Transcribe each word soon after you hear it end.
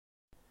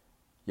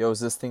Yo,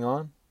 is this thing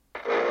on?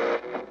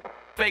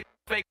 Fake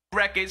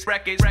records. 1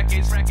 2 1 2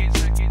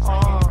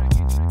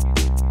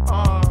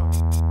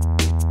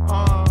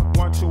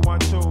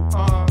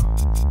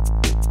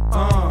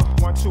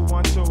 1 2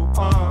 1 2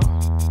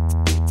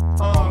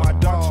 my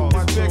dog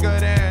is bigger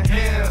than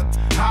hip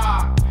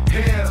hop.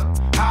 It's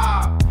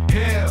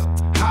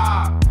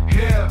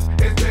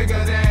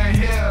bigger than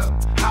hip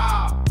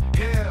hop.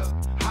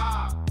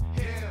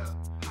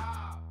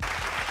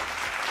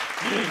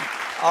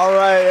 All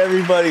right,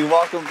 everybody,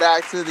 welcome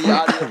back to the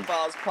Audio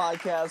Files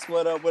podcast.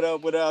 What up?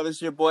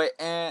 It's your boy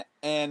Ant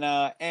and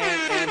Antone,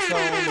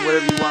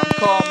 whatever you want to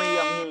call me.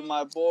 I'm here with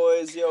my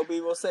boys. Yo,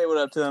 Bibo, say what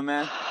up to him,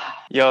 man.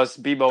 Yo, it's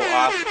Bibo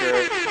Oscar.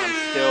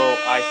 I'm still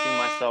icing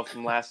myself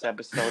from last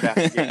episode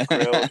after getting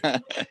grilled.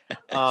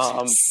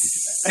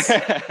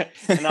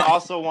 And I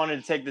also wanted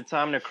to take the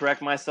time to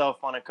correct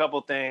myself on a couple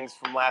things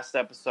from last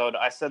episode.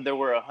 I said there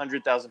were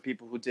 100,000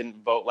 people who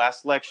didn't vote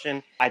last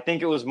election. I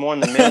think it was more in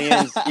the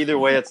millions. Either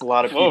way, it's a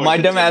lot of people. My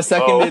dumbass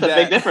seconded that.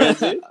 Big difference,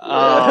 dude.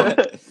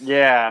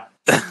 Yeah.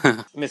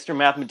 Mr.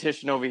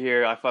 Mathematician over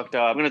here, I fucked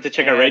up. I'm going to have to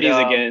check our ratings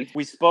again.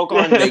 We spoke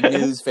on...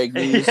 Fake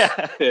news.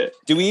 Yeah.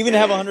 Do we even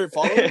have 100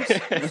 followers?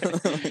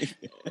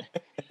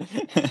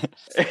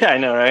 Yeah, I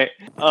know, right?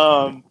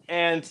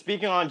 And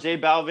speaking on J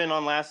Balvin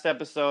on last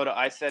episode,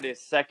 I said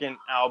his second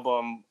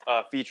album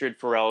featured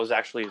Pharrell was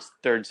actually his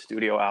third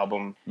studio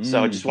album.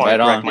 So I just want to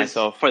correct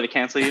myself. For the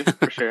cancel you,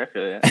 for sure. I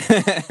feel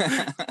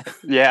that.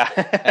 Yeah.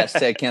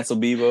 Hashtag cancel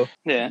Bibo.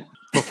 Yeah.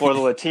 Before the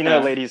Latina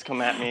ladies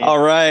come at me. All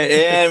right,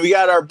 and we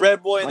got our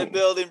bread boy in the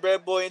building.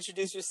 Bread boy,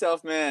 introduce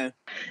yourself, man.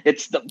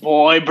 It's the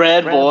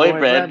bread boy. You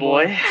know,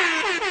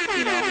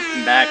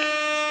 I'm back.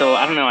 So,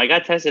 I don't know. I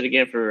got tested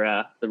again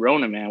for the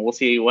Rona, man. We'll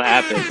see what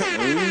happens.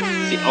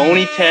 It's the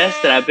only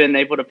test that I've been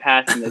able to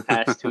pass in the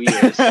past 2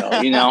 years.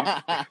 So, you know,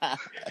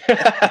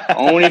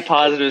 only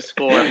positive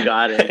score I've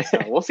gotten. So,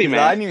 we'll see, man.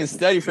 I didn't even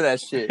study for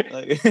that shit.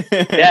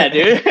 Yeah,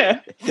 dude.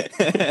 Yeah.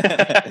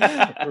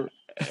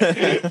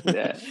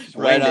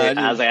 Right on.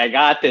 I was like, I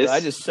got this. I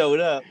just showed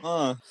up.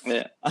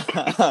 Yeah.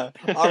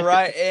 All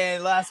right,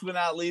 and last but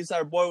not least,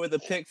 our boy with a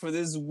pick for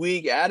this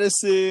week,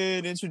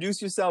 Addison.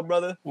 Introduce yourself,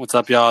 brother. What's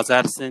up, y'all? It's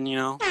Addison. You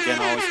know,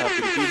 again, always happy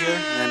to be here.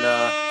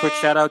 And quick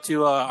shout out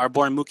to our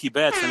boy Mookie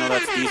Betts. I know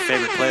that's D's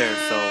favorite player,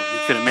 so he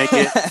couldn't make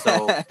it.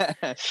 So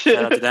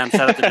shout out to them.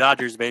 Shout out to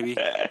Dodgers, baby.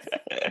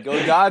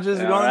 Go Dodgers!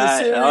 We're going to the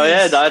series. Oh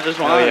yeah, Dodgers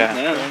won. Oh, yeah.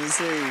 Going to the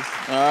series.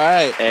 All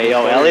right. Hey,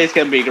 yo, LA's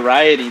gonna be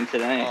rioting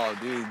tonight. Oh,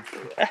 dude,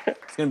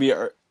 it's gonna be.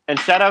 And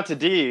shout out to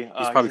D.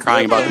 He's probably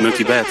crying about the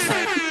Mookie Betts.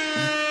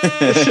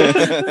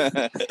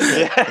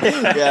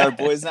 Yeah, our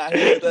boy's not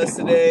here with us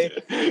today.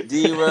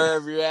 D,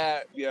 wherever you're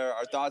at,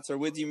 our thoughts are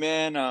with you,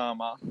 man.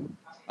 My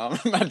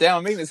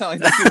damn, making it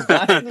sound like this is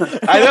dying.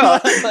 I know.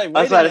 I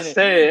was about to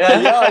say, yeah.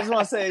 Yo, I just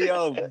want to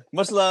say,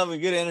 much love and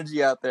good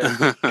energy out there.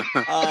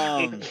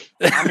 I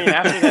mean,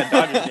 after that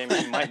Dodgers game,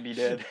 he might be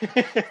dead.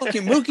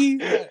 Fucking Mookie.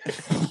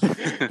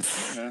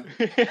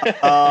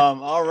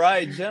 All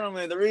right,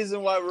 gentlemen. The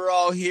reason why we're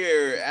all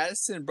here,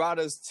 Addison brought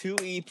us 2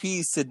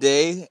 EPs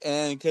today,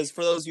 and because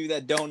for those of you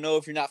that don't know,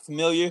 if you're not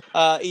familiar,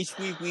 each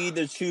week we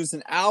either choose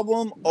an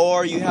album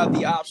or you have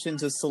the option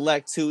to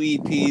select 2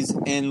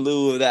 EPs in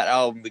lieu of that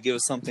album to give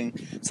us something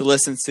to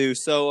listen to.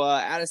 So,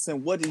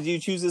 Addison, what did you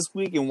choose this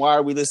week, and why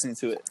are we listening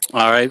to it?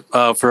 All right.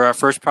 For our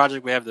first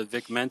project, we have the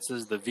Vic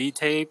Mensa's The V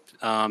Tape.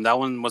 That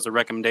one was a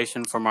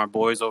recommendation from our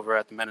boys over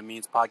at the Men and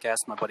Means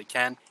podcast, my buddy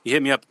Ken. He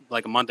hit me up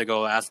like a month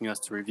ago asking us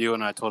to review,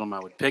 and I told him I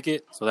would pick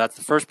it. So that's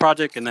the first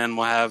project, and then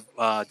we'll have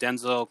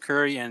Denzel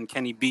Curry and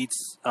Kenny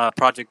Beats'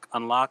 Project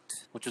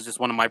Unlocked, which is just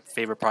one of my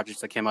favorite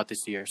projects that came out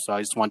this year. So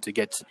I just want to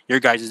get your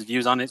guys'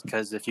 views on it,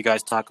 because if you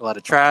guys talk a lot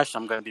of trash,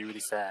 I'm going to be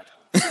really sad.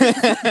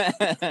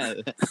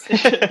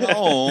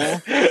 Oh.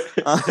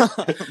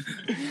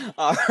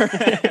 All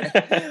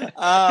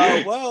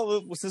right.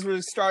 Well, since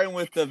we're starting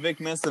with the Vic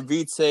Mensa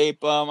V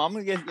Tape, I'm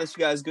gonna let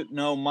you guys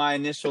know my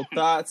initial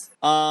thoughts.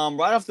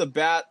 Right off the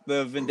bat,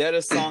 the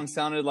Vendetta song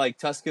sounded like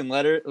Tuscan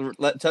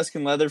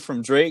Leather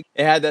from Drake.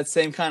 It had that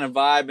same kind of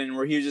vibe, and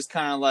where he was just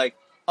kind of like,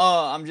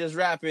 oh, I'm just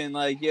rapping,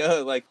 like,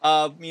 yo, like,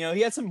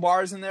 he had some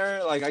bars in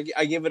there, like,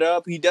 I give it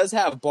up. He does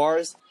have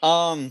bars.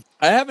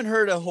 I haven't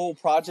heard a whole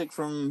project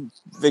from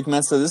Vic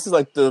Mensa. This is,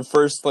 like, the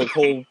first, like,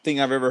 whole thing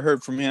I've ever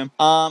heard from him.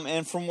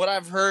 And from what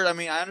I've heard, I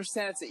mean, I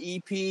understand it's an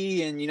EP,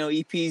 and,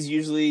 EPs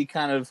usually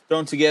kind of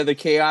thrown together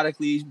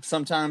chaotically.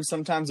 Sometimes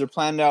they're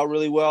planned out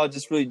really well. It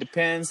just really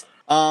depends.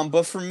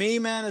 But for me,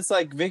 man, it's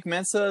like Vic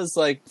Mensa is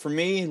like, for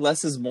me,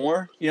 less is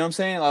more. You know what I'm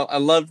saying? I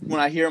love when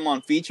I hear him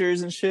on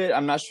features and shit.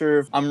 I'm not sure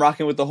if I'm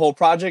rocking with the whole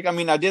project. I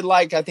mean, I did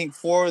like, I think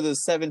 4 of the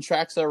 7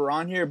 tracks that were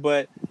on here,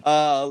 but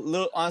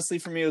honestly,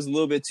 for me, it was a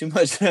little bit too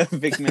much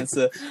Vic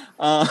Mensa.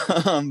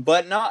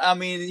 But no, I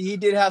mean, he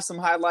did have some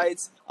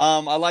highlights.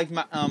 I like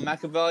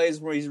Machiavelli's,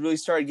 where he's really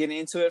started getting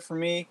into it for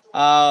me.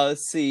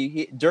 Let's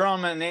see.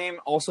 Durham, my name,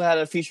 also had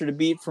a feature to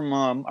beat from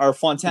our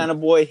Fontana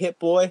boy, Hit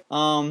Boy.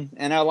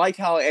 And I like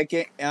how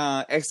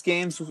X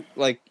Games,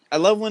 like, I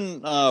love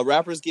when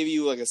rappers give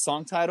you like a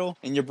song title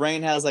and your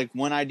brain has like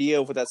one idea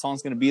of what that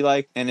song's gonna be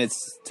like, and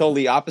it's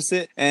totally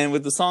opposite. And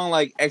with the song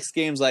like X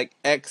Games, like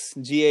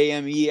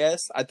XGAMES,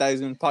 I thought he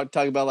was gonna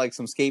talk about like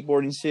some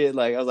skateboarding shit.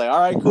 Like I was like, all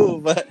right,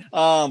 cool, but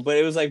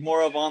it was like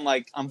more of on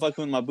like I'm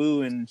fucking with my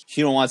boo and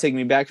she don't want to take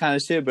me back kind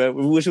of shit. But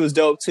which was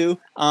dope too.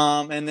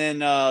 And then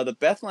the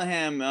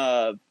Bethlehem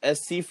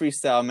ST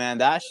freestyle, man,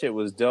 that shit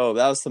was dope.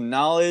 That was some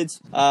knowledge.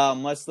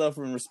 Much love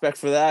and respect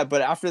for that.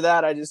 But after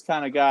that, I just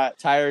kind of got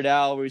tired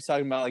out where he's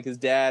talking about like his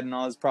dad and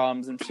all his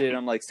problems and shit.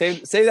 I'm like,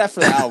 save that for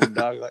the album,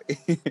 dog.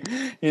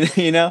 Like,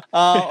 you know.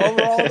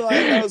 Overall, though,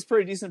 that was a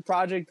pretty decent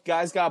project.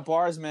 Guys got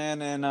bars,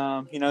 man,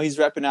 and you know he's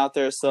repping out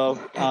there. So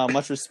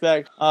much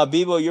respect.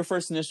 Bibo, your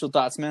first initial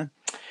thoughts, man.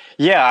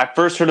 Yeah, I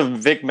first heard of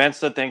Vic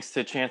Mensa thanks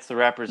to Chance the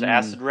Rapper's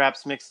Acid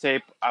Raps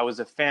mixtape. I was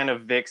a fan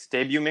of Vic's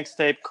debut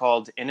mixtape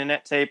called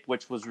Internet Tape,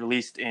 which was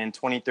released in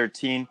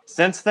 2013.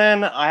 Since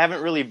then, I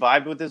haven't really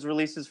vibed with his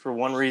releases for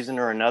one reason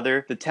or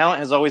another. The talent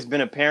has always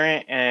been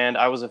apparent, and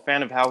I was a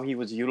fan of how he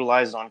was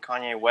utilized on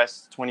Kanye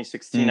West's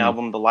 2016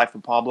 album, The Life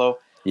of Pablo.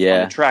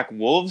 Yeah. On the track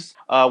Wolves.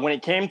 When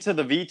it came to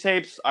the V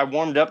tapes, I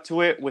warmed up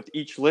to it with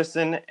each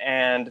listen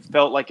and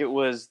felt like it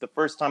was the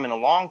first time in a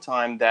long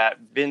time that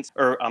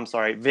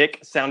Vic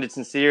sounded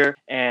sincere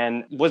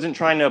and wasn't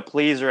trying to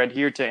please or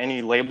adhere to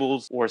any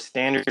labels or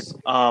standards.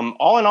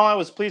 All in all, I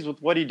was pleased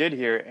with what he did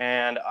here,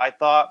 and I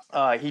thought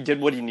he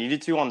did what he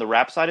needed to on the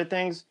rap side of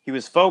things. He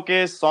was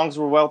focused, songs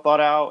were well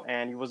thought out,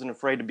 and he wasn't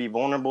afraid to be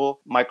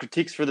vulnerable. My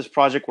critiques for this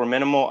project were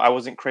minimal. I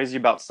wasn't crazy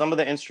about some of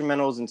the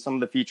instrumentals and some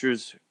of the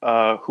features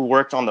who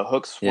worked on the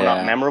hooks were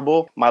not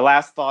memorable. My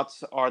last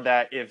thoughts are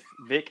that if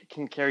Vic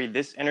can carry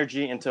this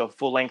energy into a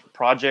full-length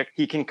project,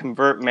 he can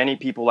convert many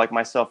people like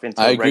myself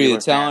into regular fans. I agree. The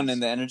talent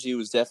and the energy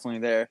was definitely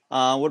there.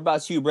 What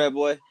about you, Bread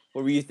Boy?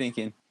 What were you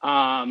thinking?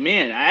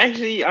 Man, I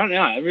don't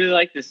know. I really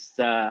like this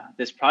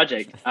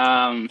project.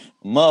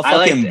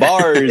 Motherfucking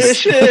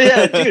bars.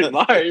 Yeah, dude,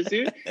 bars,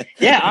 dude.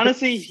 Yeah,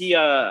 honestly,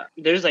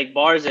 there's like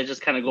bars that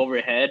just kind of go over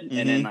your head,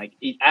 and then like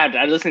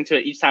I listen to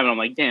it each time, and I'm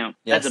like, damn,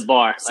 that's a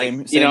bar.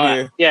 Same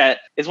here. Yeah,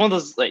 it's one of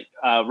those like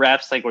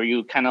raps like where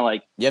you kind of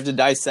like you have to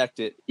dissect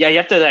it. Yeah, you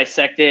have to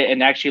dissect it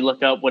and actually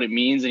look up what it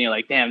means, and you're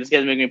like, damn, this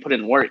guy's making me put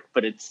in work,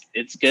 but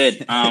it's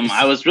good.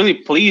 I was really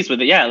pleased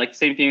with it. Yeah, like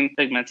same thing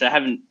like Mensa.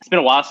 It's been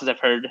a while since I've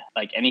heard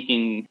like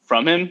anything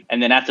from him,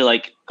 and then after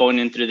like going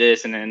in through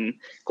this and then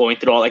going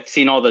through all like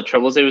seeing all the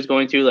troubles he was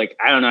going through, like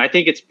I don't know, I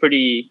think it's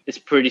pretty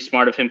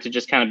smart of him to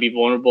just kind of be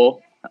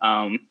vulnerable,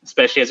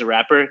 especially as a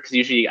rapper, because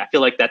usually I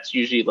feel like that's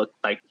usually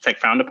it's like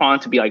frowned upon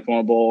to be like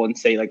vulnerable and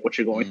say like what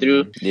you're going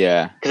through.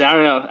 Yeah, because I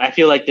don't know, I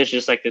feel like there's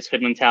just like this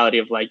hood mentality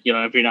of like, you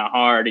know, if you're not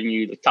hard and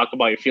you talk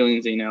about your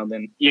feelings, you know,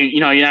 then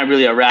you know you're not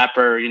really a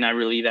rapper, you're not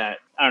really that.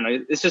 I don't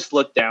know. It's just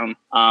looked down.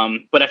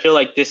 But I feel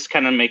like this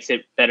kind of makes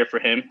it better for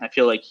him. I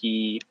feel like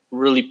he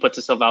really puts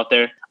himself out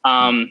there.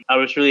 I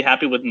was really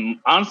happy with,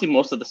 honestly,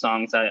 most of the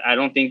songs. I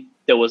don't think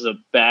there was a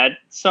bad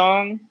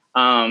song.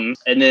 And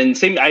then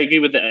I agree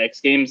with the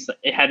X Games.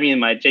 It had me in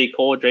my J.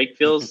 Cole Drake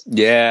feels.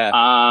 Yeah.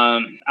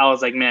 I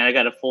was like, man, I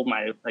gotta fold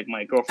my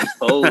girlfriend's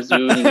clothes,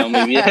 dude. You know,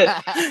 maybe. Give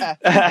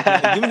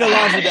me the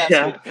laundry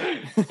basket.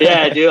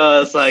 Yeah, dude. I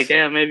was like,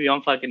 yeah, maybe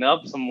I'm fucking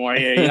up some more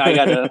here. You know, I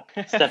gotta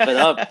step it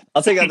up.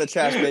 I'll take out the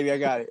trash, baby. I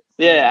got it.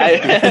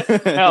 Yeah,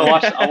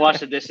 I'll wash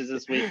the dishes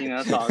this week. You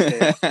know, that's all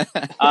good.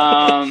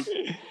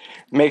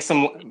 Make a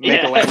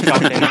lamb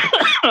something.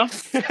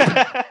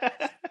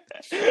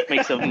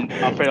 Make some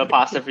Alfredo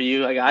pasta for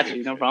you. I got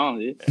you. No problem,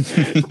 dude.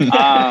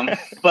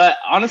 But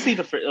honestly,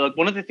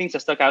 one of the things that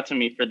stuck out to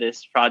me for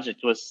this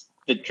project was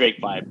the Drake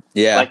vibe.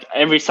 Yeah. Like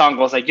every song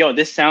was like, yo,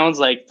 this sounds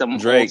like the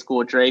old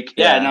school Drake.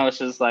 Yeah. No, it's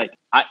just like,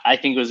 I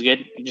think it was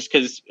good just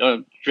because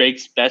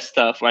Drake's best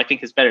stuff, or I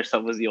think his better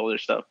stuff was the older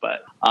stuff.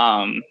 But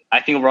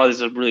I think overall this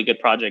is a really good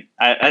project.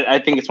 I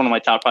think it's one of my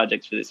top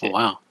projects for this year. Oh,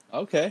 wow.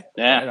 Okay.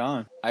 Yeah. Right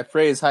on. High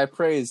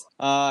praise.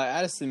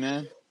 Addison,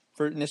 man.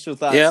 For initial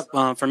thoughts.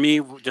 Yep. For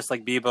me, just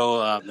like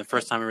Bibo, the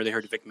first time I really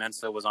heard Vic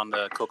Mensa was on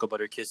the Cocoa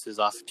Butter Kisses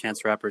off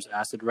Chance the Rapper's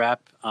Acid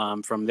Rap.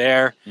 From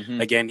there,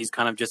 again, he's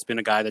kind of just been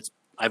a guy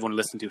I've only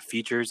listened to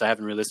features. I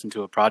haven't really listened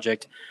to a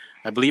project.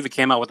 I believe it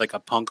came out with like a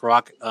punk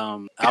rock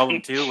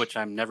album too, which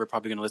I'm never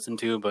probably going to listen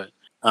to, but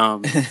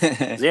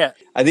yeah.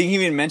 I think he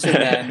even mentioned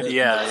that in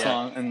the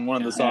song, in one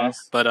of the songs.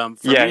 But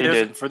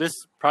for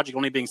this project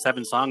only being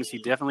 7 songs, he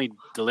definitely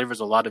delivers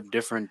a lot of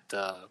different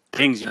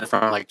things, you know,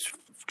 from like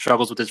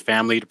struggles with his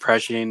family,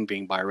 depression,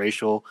 being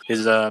biracial,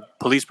 his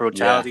police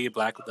brutality,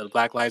 the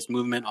Black Lives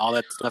Movement, all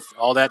that stuff,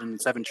 all that in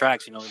 7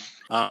 tracks, you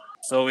know.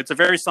 So it's a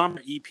very somber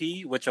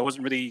EP, which I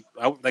wasn't really.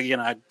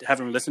 I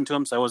haven't listened to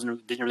him, so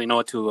didn't really know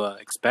what to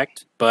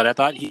expect. But I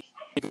thought he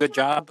did a good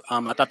job.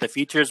 I thought the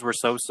features were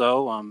so.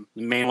 The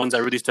main ones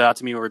that really stood out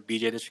to me were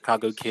BJ the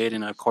Chicago Kid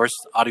and, of course,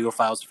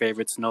 Audiophile's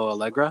favorite, Snow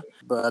Allegra.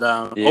 But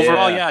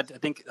overall, I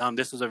think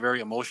this was a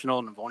very emotional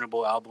and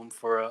vulnerable album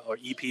or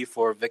EP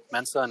for Vic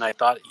Mensa, and I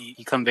thought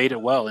he conveyed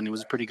it well, and it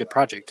was a pretty good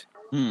project.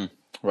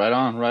 Right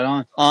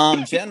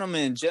on.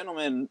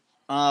 Gentlemen.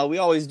 We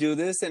always do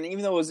this, and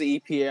even though it was an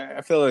EP,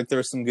 I feel like there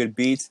were some good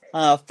beats.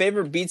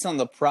 Favorite beats on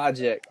the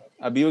project?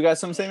 Bibo got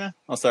something to say, man?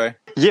 Oh, sorry.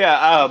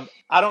 Yeah,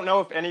 I don't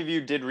know if any of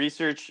you did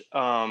research,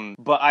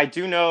 but I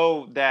do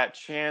know that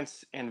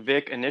Chance and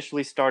Vic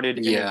initially started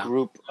in a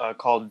group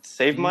called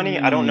Save Money.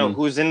 I don't know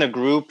who's in the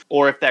group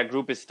or if that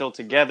group is still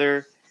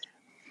together.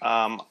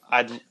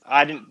 I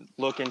didn't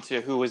look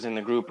into who was in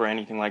the group or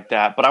anything like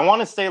that, but I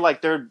want to say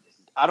like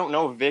I don't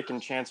know if Vic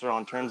and Chance are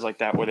on terms like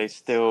that where they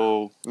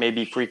still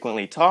maybe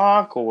frequently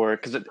talk, or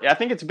because I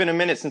think it's been a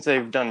minute since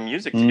they've done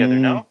music together.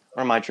 No,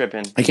 or am I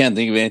tripping? I can't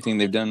think of anything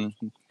they've done.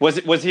 Was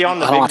he on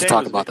the I don't big want day? to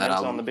talk Was about Vic that Mensa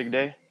album. on the big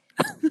day?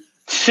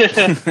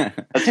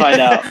 Let's find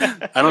out.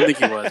 I don't think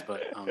he was,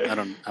 but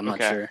I'm not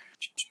sure.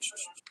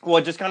 Well,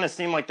 it just kind of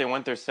seemed like they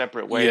went their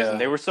separate ways, and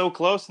they were so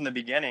close in the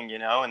beginning,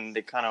 and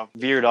they kind of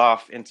veered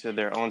off into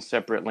their own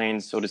separate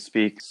lanes, so to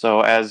speak.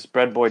 So as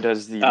Bread Boy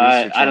does the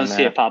research I don't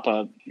see it pop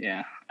up.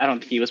 Yeah, I don't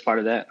think he was part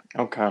of that.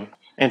 Okay.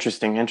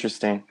 Interesting.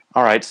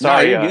 All right.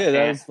 Sorry. No, you're good.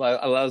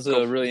 That was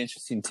a really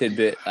interesting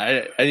tidbit.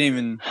 I didn't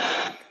even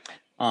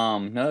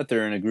know that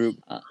they're in a group.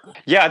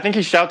 Yeah, I think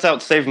he shouts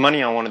out Save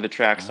Money on one of the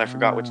tracks. I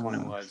forgot which one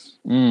it was.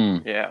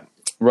 Yeah.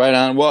 Right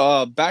on.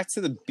 Well, back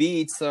to the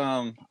beats.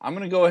 I'm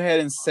gonna go ahead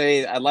and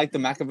say I like the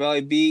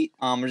Machiavelli beat.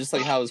 Just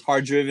like how it was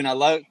hard driven. I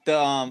liked the.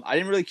 I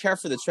didn't really care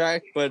for the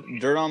track, but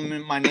Dirt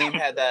on My Name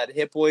had that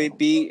Hip Boy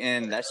beat,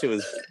 and that shit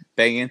was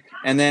banging.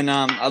 And then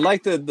I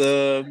like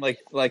the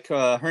like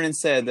Hernan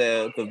said,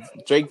 the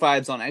Drake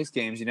vibes on X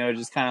Games.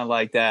 Just kind of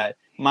like that.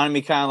 Reminded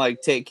me kind of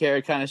like Take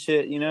Care kind of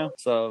shit.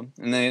 So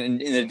and then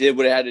it did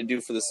what it had to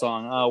do for the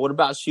song. What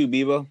about you,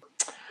 Bibo?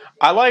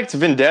 I liked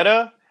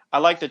Vendetta. I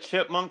like the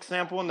Chipmunk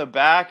sample in the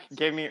back.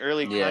 Gave me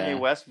early Kanye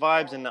West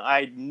vibes, and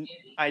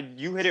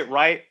you hit it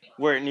right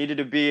where it needed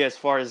to be as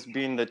far as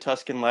being the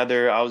Tuscan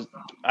leather.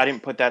 I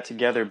didn't put that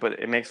together, but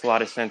it makes a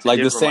lot of sense.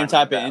 Like the same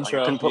type of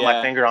intro. Like I couldn't put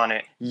my finger on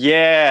it.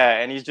 Yeah,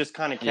 and he's just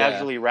kind of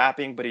casually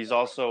rapping, but he's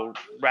also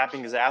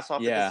rapping his ass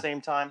off at the same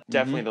time.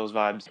 Definitely those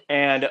vibes.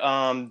 And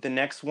the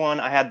next one,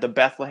 I had the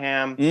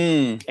Bethlehem,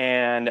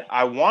 and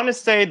I want to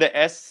say the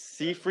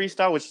SC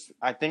freestyle, which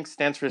I think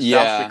stands for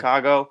South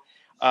Chicago.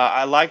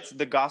 I liked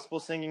the gospel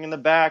singing in the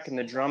back, and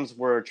the drums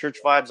were church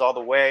vibes all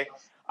the way.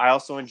 I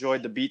also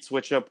enjoyed the beat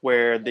switch up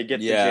where they get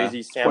the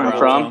Jay-Z sample. Where I'm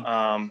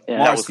from.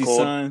 That was cool.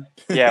 Son.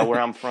 Yeah,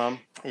 where I'm from.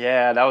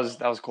 Yeah, that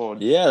was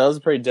cool. Yeah, that was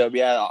pretty dope.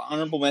 Yeah,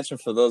 honorable mention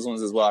for those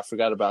ones as well. I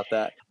forgot about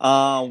that.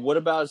 What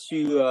about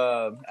you,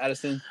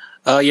 Addison?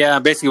 Yeah,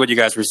 basically what you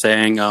guys were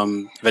saying.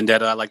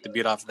 Vendetta, I like the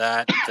beat off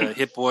that. The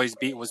Hit Boys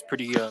beat was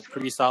pretty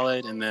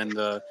solid, and then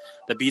the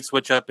beat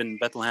switch up in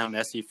Bethlehem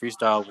and SC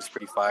freestyle was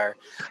pretty fire.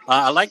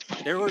 I like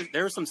there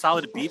were some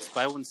solid beats,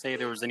 but I wouldn't say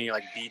there was any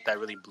like beat that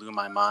really blew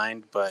my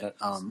mind. But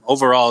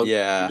overall,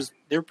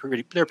 they're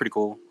pretty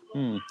cool.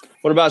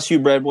 What about you,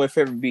 Bread Boy?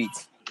 Favorite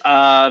beats?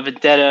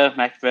 Vendetta,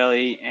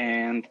 Machiavelli,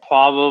 and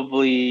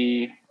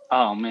probably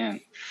the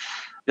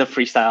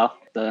freestyle.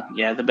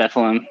 The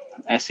Bethlehem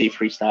SC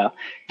freestyle.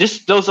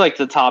 Just those like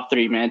the top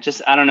three, man.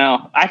 Just I don't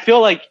know. I feel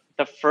like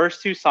the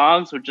first two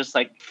songs were just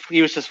like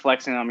he was just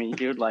flexing on me,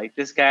 dude. Like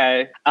this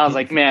guy, I was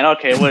like, man,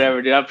 okay,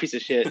 whatever, dude. I'm a piece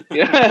of shit.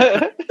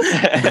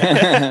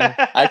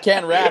 I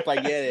can't rap. I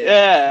get it.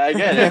 Yeah, I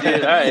get it,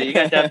 dude. All right, you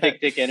got that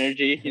big dick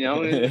energy,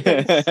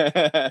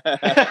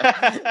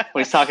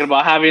 when he's talking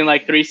about having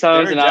like three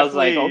sons, and I was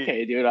like,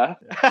 okay, dude.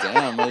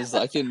 Damn,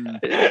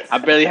 I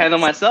barely handle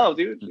myself,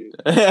 dude.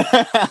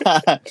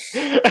 But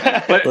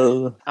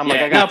I'm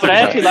like, I got but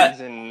I actually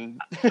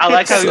I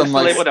like how he was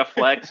still much. able to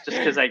flex, just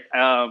because like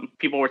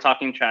people were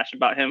talking trash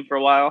about him for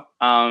a while.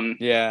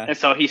 And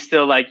so he's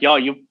still like, yo,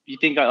 you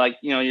think like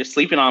you're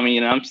sleeping on me,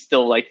 and I'm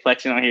still like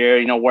flexing on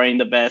here, wearing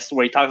the best.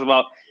 Where he talks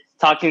about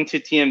talking to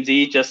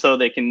TMZ just so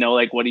they can know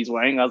like what he's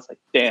wearing. I was like,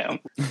 damn,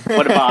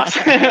 what a boss.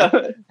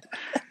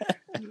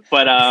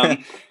 But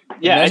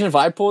imagine if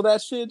I pull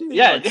that shit, dude.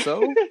 Yeah, like,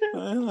 so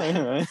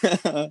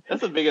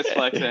that's the biggest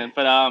flex, man.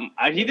 But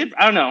he did.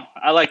 I don't know.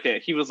 I liked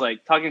it. He was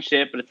like talking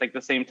shit, but it's like at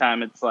the same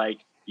time, it's like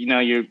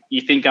you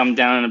think I'm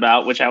down and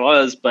about, which I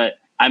was, but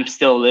I'm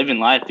still living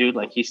life, dude.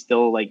 Like he's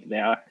still like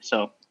there.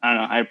 So I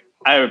don't know.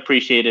 I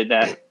appreciated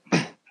that.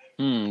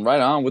 Right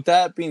on. With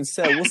that being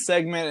said, we'll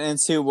segment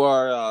into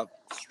our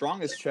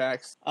strongest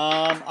tracks.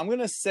 I'm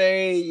gonna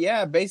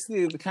say,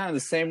 basically the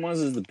same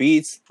ones as the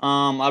beats.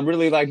 I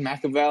really like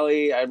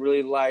Machiavelli. I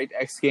really liked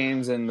X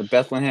Games and the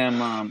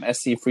Bethlehem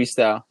SC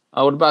freestyle.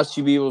 What about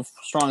you, B, with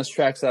strongest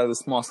tracks out of the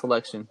small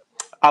selection?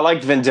 I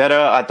liked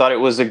Vendetta. I thought it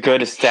was a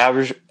good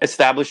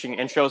establishing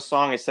intro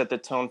song. It set the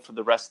tone for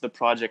the rest of the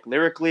project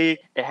lyrically.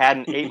 It had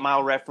an 8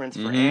 Mile reference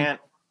for Ant.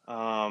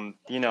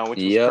 Which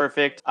was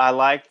perfect. I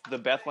liked the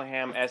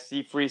Bethlehem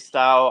SC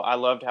freestyle. I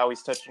loved how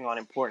he's touching on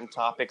important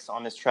topics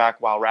on this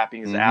track while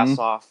rapping his ass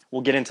off.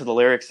 We'll get into the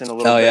lyrics in a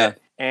little bit. Yeah.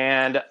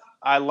 And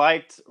I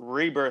liked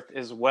Rebirth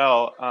as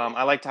well.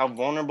 I liked how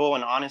vulnerable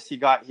and honest he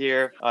got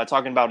here,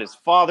 talking about his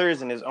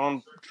fathers and his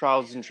own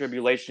trials and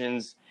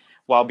tribulations.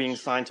 while being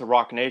signed to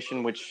Rock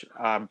Nation, which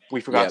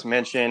we forgot to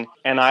mention.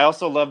 And I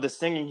also love the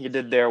singing he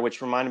did there,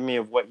 which reminded me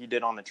of what he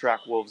did on the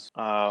track Wolves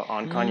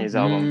on Kanye's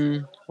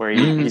album, where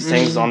he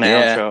sings on the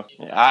outro.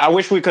 I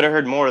wish we could have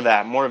heard more of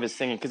that, more of his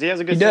singing, because he has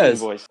a good singing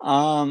voice.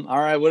 All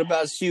right, what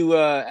about you,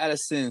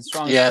 Addison?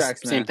 Strongest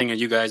tracks, man. Same thing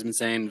as you guys been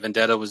saying.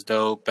 Vendetta was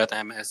dope.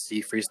 Bethlehem SC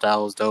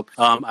Freestyle was dope.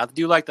 I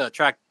do like the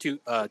track Too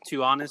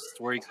Honest,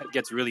 where he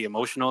gets really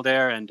emotional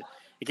there, and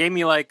it gave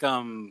me like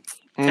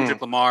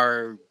Kendrick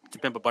Lamar, To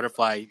Pimp a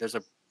Butterfly. There's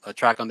a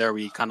track on there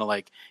where he kind of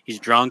like he's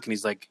drunk and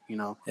he's like, you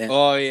know,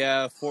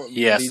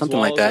 something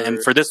like that.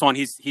 And for this one,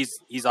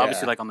 he's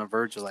obviously like on the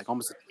verge of like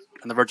almost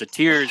on the verge of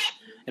tears.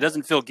 It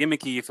doesn't feel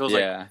gimmicky. It feels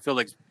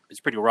like it's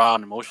pretty raw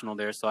and emotional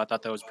there. So I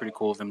thought that was pretty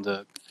cool of him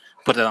to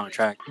put that on a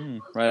track.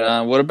 Right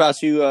on. What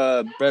about you,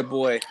 Bread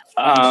Boy?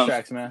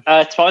 Tracks, man.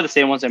 It's probably the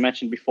same ones I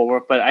mentioned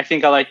before, but I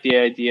think I like the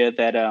idea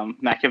that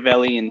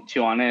Machiavelli and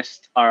Too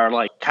Honest are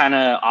like kind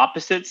of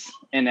opposites,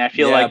 and I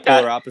feel like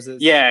polar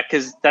opposites. Yeah,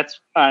 because that's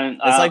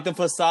it's like the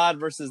facade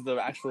versus the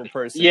actual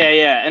person.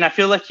 Yeah, and I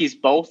feel like he's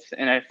both,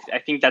 and I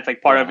think that's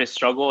like part of his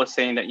struggle is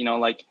saying that, you know,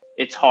 like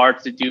it's hard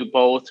to do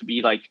both, to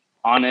be like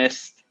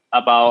honest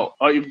about,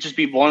 or just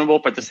be vulnerable,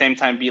 but at the same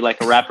time be like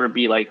a rapper,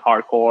 be like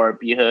hardcore,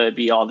 be hood,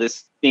 be all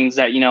this things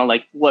that, you know,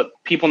 like what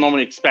people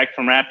normally expect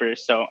from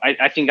rappers. So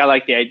I think I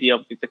like the idea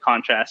of the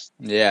contrast.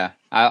 Yeah,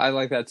 I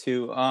like that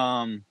too.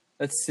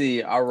 Let's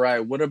see. All right,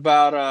 what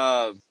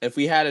about if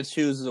we had to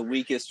choose the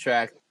weakest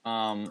track?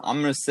 I'm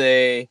gonna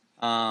say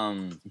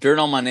Dirt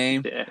on My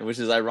Name, which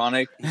is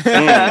ironic. All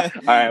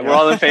right, we're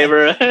all in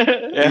favor.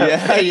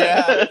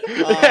 yeah.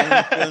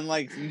 And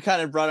like you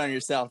kind of brought on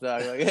yourself,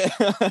 dog. Like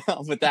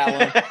with that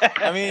one.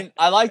 I mean,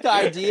 I like the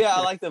idea,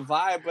 I like the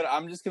vibe, but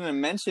I'm just gonna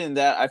mention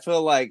that I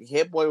feel like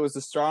Hit Boy was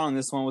the star on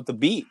this one with the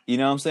beat. You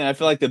know what I'm saying? I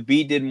feel like the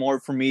beat did more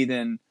for me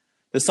than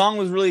the song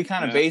was really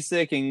kind of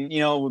basic and, you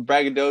know, with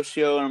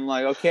braggadocio, and I'm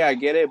like, okay, I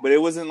get it, but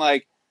it wasn't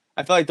like,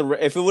 I feel like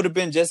if it would have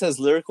been just as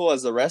lyrical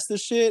as the rest of the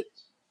shit,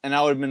 and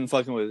I would have been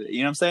fucking with it. You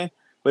know what I'm saying?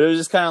 But it was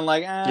just kind of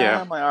like,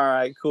 I'm like, all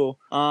right, cool.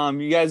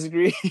 You guys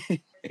agree?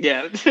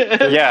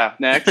 Yeah.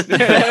 Next. Is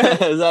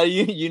that a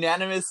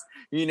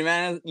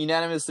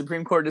unanimous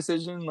Supreme Court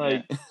decision?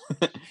 Like,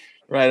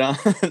 right on.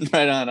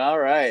 All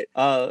right.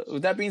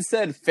 With that being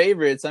said,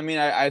 favorites. I mean,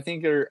 I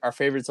think our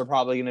favorites are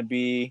probably going to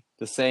be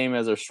the same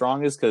as our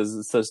strongest because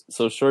it's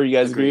so short. You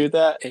guys agree with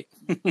that?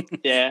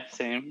 Yeah,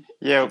 same.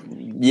 Yeah.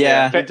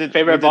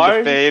 Favorite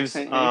bars? Faves.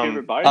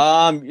 Favorite bars?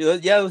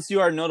 Let's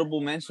do our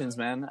notable mentions,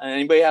 man.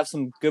 Anybody have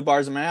some good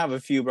bars? I might have a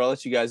few, but I'll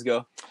let you guys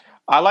go.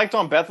 I liked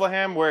on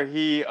Bethlehem where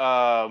he,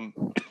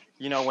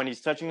 you know, when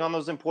he's touching on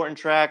those important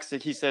tracks,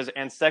 he says,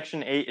 and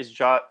Section 8 is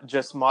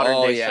just modern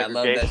day segregation. I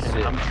love that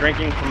shit. I'm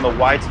drinking from the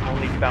whites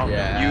only fountain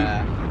of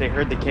youth. They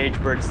heard the cage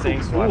bird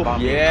sing, so I bought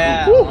me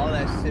all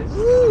that shit.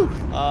 Woo.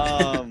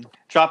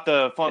 Drop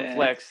the funk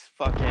flex.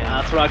 Fucking.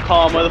 That's what I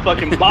call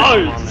motherfucking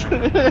bars.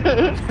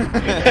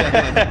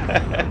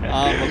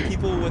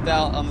 People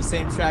without on the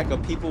same track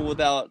of people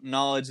without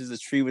knowledge is a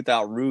tree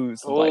without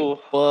roots. Like,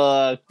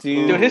 fuck,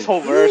 dude. Dude, his whole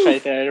verse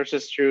right there, it was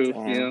just true.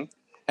 You know.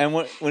 And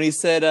when he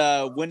said,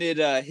 when did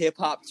hip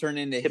hop turn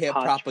into hip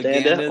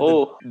propaganda?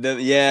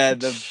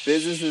 The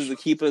businesses that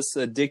keep us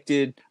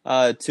addicted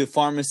to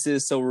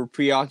pharmacists, so we're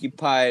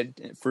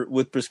preoccupied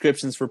with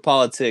prescriptions for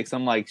politics.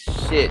 I'm like,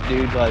 shit,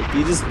 dude. Like,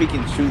 you just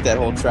speaking truth that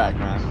whole track,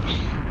 man.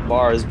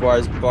 Bars.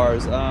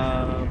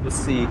 Let's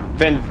see.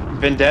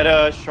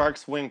 Vendetta, Shark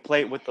Swing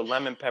Plate with the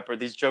lemon pepper.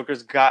 These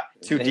jokers got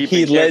too deep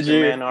Heath in Ledger,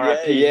 man.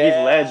 R.I.P. Heath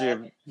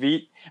Ledger.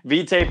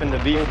 V-Tape and the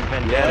V from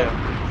Vendetta.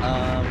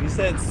 He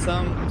said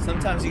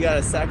sometimes you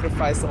gotta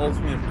sacrifice the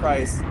ultimate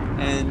price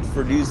and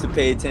for dudes to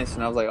pay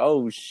attention. I was like,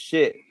 oh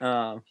shit.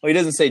 Well, he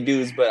doesn't say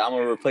dudes, but I'm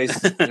gonna replace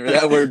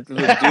that word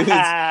with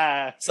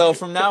dudes. So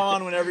from now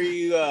on, whenever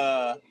you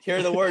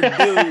hear the word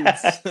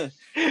dudes,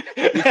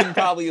 you can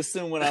probably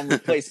assume what I'm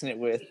replacing it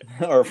with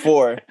or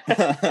for.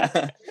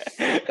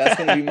 That's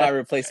gonna be my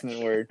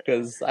replacement word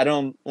because I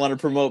don't want to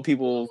promote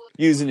people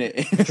using it.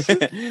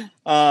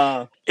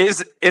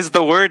 Is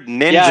the word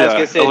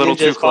ninja a little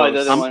too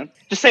close?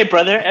 Just say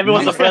brother.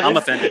 Everyone's a brother. I'm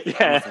offended.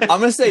 I'm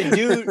gonna say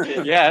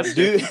dude. Yes,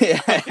 dude.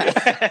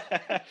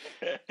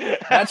 I'm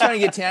not trying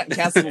to get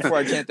canceled before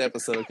our 10th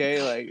episode,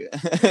 okay? Like,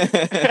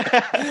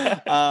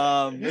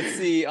 let's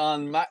see.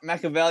 On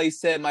Machiavelli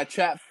said, my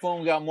trap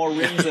phone got more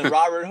rings than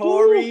Robert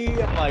Horry.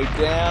 I'm like,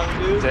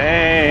 damn, dude.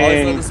 Dang. All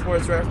these other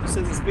sports references.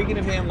 And speaking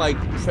of him, like,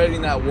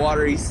 treading that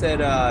water, he said,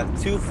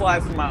 too fly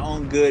for my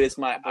own good. It's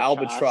my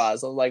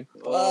albatross. I was like,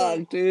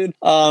 fuck, dude.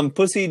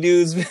 Pussy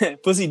dudes,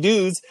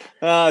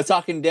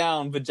 talking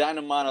down,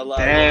 vagina monologue.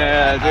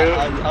 Damn, dude.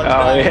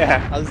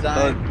 I was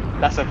dying.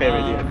 That's my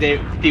favorite,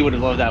 dude. D would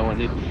have loved that one,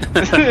 dude.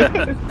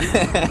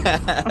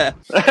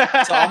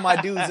 So all my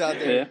dudes out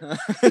there.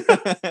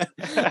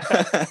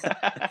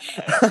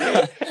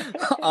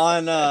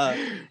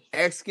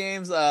 X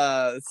Games.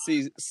 Let's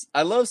see.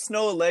 I love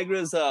Snow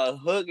Allegra's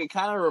hook. It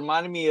kind of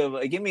reminded me of.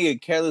 It gave me a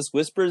Careless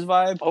Whispers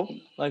vibe. Oh,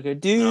 like a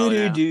do.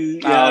 Yeah, if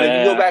you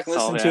go back and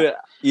listen to it,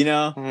 you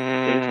know.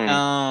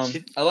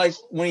 Mm. I like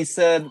when he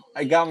said,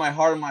 "I got my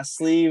heart on my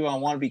sleeve. I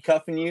want to be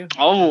cuffing you."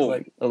 Oh,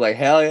 I was like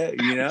hell yeah,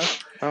 you know.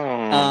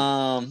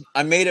 Oh.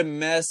 I made a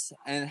mess,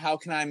 and how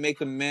can I make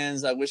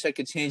amends? I wish I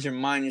could change your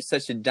mind. You're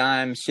such a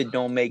dime. Shit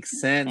don't make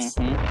sense.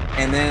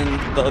 And then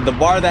the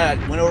bar that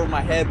went over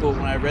my head, but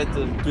when I read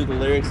through the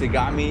lyrics, it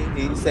got me.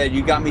 He said,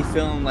 "You got me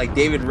feeling like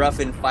David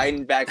Ruffin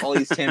fighting back all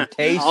these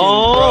temptations,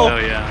 Oh. bro."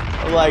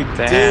 yeah. Like,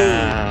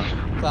 Damn.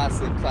 dude,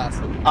 classic.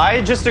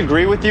 I just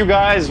agree with you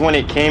guys when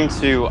it came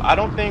to, I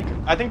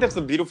think that's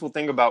the beautiful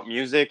thing about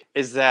music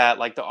is that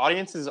like the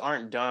audiences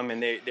aren't dumb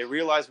and they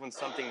realize when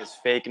something is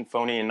fake and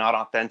phony and not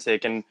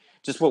authentic. And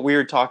just what we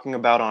were talking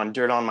about on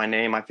Dirt on My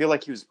Name, I feel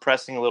like he was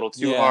pressing a little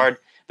too hard.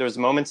 There was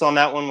moments on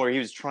that one where he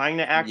was trying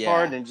to act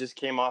hard and it just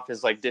came off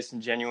as like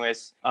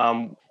disingenuous.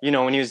 You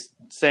know, when he was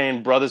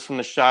saying brothers from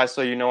the shy,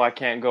 so you know I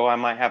can't go, I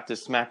might have to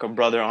smack a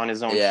brother on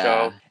his own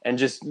show, and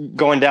just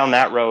going down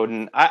that road.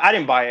 And I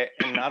didn't buy it,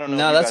 and I don't know.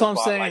 No, if you that's guys what I'm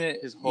bought, saying.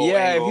 Like, his whole if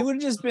angle. he would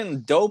have just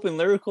been dope and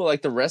lyrical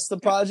like the rest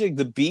of the project,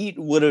 the beat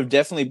would have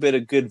definitely been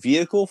a good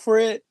vehicle for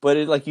it. But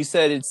it, like you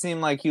said, it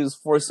seemed like he was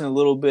forcing a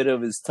little bit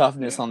of his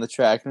toughness on the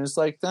track, and it's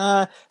like,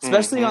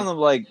 especially on the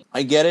like,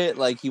 I get it,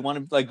 like he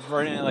wanted, like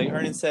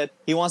Hernan said,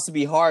 he wants to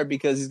be hard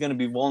because he's going to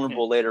be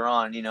vulnerable later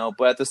on, you know.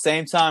 But at the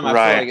same time, I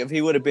feel like if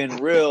he would have been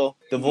real,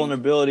 the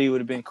vulnerability would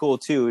have been cool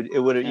too. It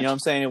would have, you know what I'm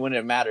saying? It wouldn't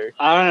have mattered.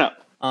 I don't know.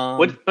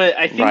 But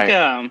I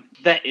think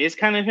that is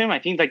kind of him. I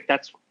think like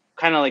that's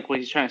kind of like what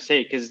he's trying to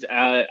say, because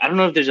I don't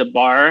know if there's a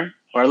bar,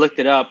 or I looked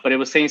it up, but it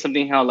was saying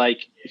something how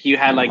like he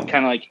had like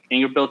kind of like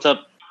anger built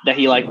up, that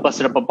he like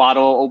busted up a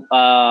bottle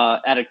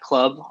at a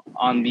club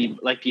on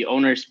the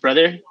owner's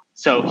brother.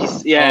 So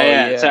he's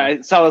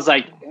So I was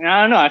like,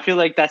 I don't know. I feel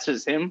like that's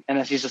just him, and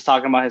that he's just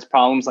talking about his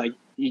problems. Like,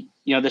 you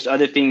know, there's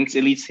other things.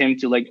 It leads him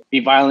to like be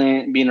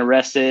violent, being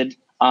arrested.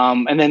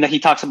 And then he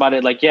talks about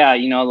it like,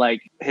 you know,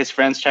 like his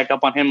friends check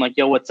up on him, like,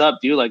 yo, what's up,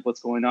 dude? Like, what's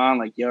going on?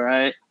 Like, you all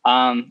right?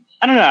 I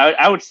don't know.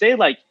 I would say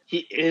like he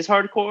is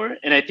hardcore,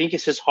 and I think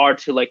it's just hard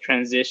to like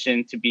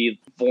transition to be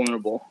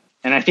vulnerable.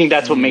 And I think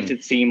that's what makes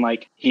it seem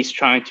like he's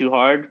trying too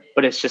hard.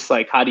 But it's just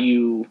like, how do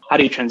you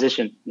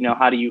transition? You know,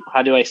 how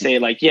do I say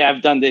like, yeah,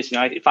 I've done this. You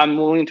know, if I'm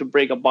willing to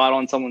break a bottle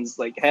on someone's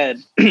like head,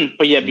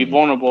 but yet be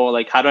vulnerable,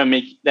 like how do I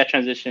make that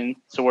transition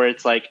so where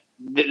it's like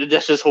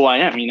that's just who I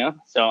am, you know?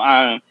 So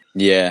I don't know.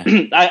 Yeah,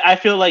 I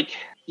feel like,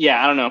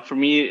 I don't know. For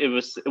me,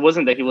 it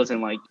wasn't that he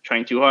wasn't like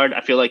trying too hard.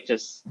 I feel like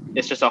it's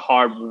just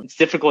it's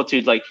difficult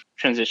to like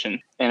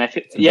transition, and I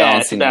feel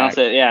to balance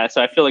it. Yeah,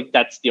 so I feel like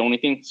that's the only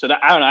thing. So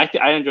that I don't know.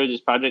 I enjoyed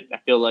this project. I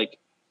feel like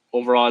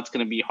overall it's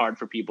going to be hard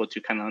for people to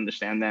kind of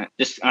understand that.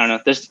 Just I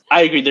don't know.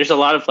 I agree. There's a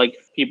lot of like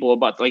people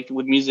about like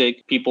with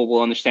music, people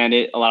will understand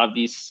it. A lot of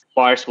these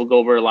bars will go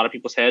over a lot of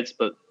people's heads,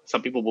 but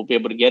some people will be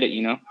able to get it.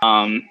 You know.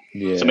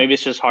 So maybe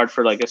it's just hard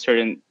for like a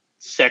certain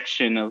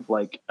section of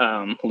like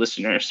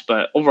listeners,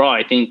 but overall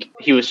I think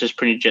he was just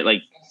pretty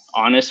like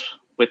honest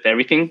with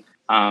everything.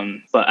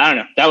 But I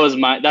don't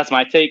know, that's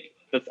my take.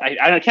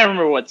 I can't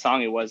remember what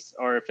song it was,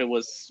 or if it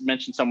was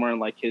mentioned somewhere in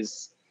like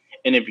his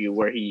interview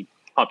where he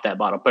popped that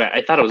bottle, but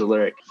I thought it was a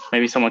lyric.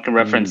 Maybe someone can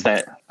reference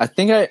that. I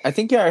think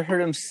I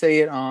heard him say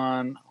it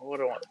on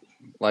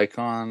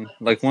on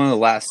one of the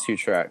last two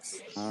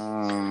tracks.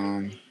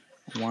 Oh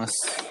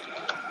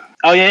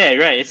yeah,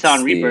 right, it's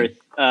on Rebirth.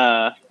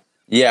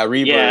 Yeah,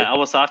 Rebirth. Yeah, I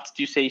was off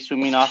to say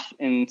swimming off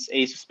in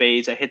Ace of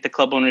Spades. I hit the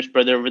club owner's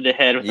brother over the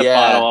head with the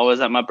bottle. I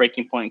was at my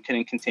breaking point,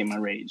 couldn't contain my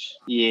rage.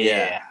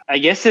 Yeah. I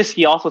guess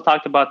he also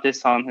talked about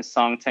this on his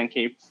song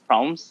 10K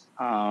Problems.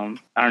 I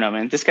don't know,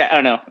 man. This guy, I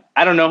don't know.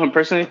 I don't know him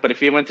personally, but if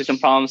he went through some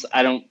problems,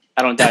 I don't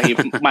doubt he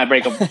might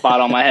break a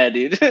bottle on my head,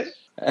 dude.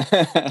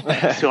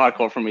 It's too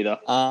hardcore for me,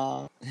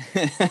 though.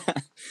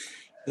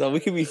 So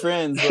we could be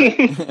friends.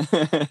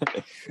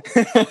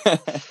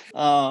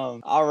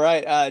 All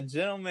right,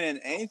 gentlemen,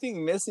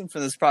 anything missing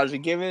from this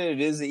project? Given it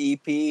is an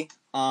EP,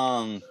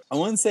 I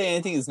wouldn't say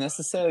anything is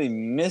necessarily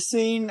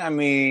missing. I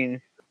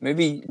mean,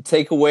 maybe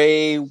take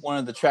away one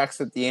of the tracks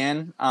at the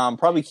end.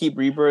 Probably keep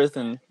Rebirth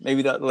and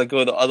maybe let go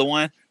of the other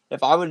one.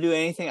 If I would do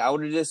anything, I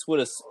would have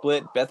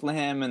split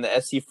Bethlehem and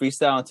the SC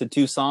Freestyle into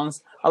two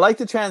songs. I like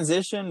the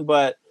transition,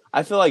 but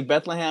I feel like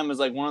Bethlehem is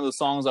like one of the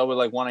songs I would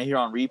like want to hear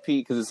on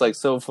repeat because it's like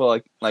so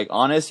for like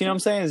honest, you know what I'm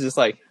saying? It's just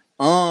like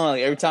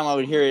every time I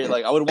would hear it,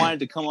 like I would want it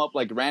to come up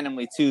like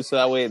randomly too, so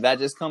that way that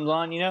just comes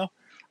on, you know.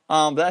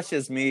 But that's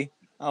just me.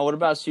 What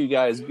about you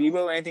guys?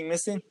 Bibo, anything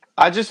missing?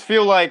 I just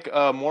feel like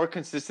a more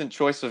consistent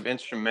choice of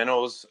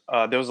instrumentals.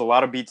 There was a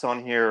lot of beats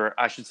on here.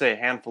 I should say a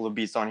handful of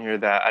beats on here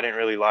that I didn't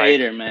really like.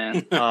 Hater,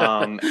 man.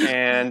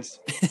 And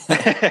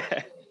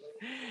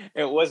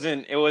it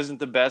wasn't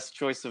the best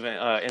choice of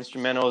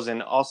instrumentals,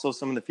 and also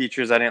some of the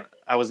features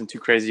I wasn't too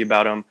crazy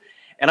about them.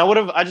 And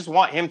I just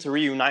want him to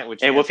reunite with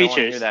Chance. Hey, what I want to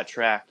features? hear that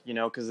track, you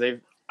know, because I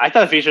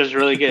thought the feature was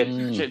really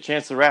good.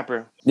 Chance the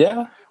Rapper.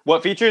 Yeah.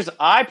 What features?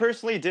 I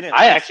personally didn't.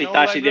 I actually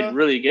thought she did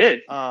really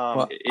good.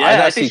 Well,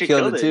 Yeah, I think she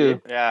killed it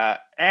too. Yeah,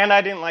 and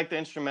I didn't like the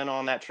instrumental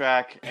on that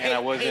track, and I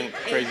wasn't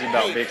crazy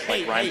about Vic's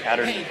like rhyme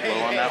pattern and flow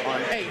on that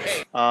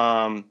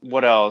one.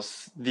 What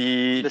else?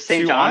 The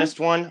St. Too John? Honest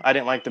one. I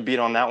didn't like the beat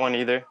on that one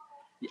either.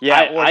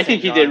 Yeah, I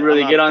think he did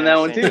really good on that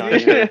one too.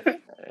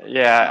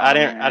 Yeah, I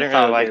didn't It's really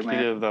all like good,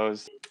 either of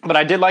those. But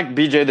I did like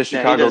BJ the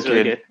Chicago does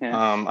really Kid. good,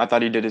 yeah. I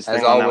thought he did his As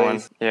thing on that one.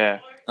 always. Yeah,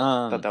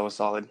 thought that was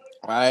solid.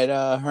 All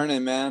right,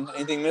 Hernan, man.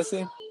 Anything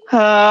missing?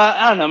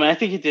 I don't know, man. I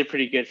think he did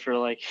pretty good for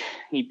like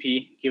EP.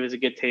 Give us a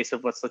good taste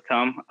of what's to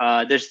come.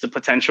 There's the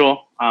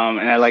potential,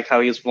 and I like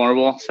how he was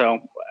vulnerable. So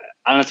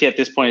honestly, at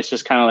this point, it's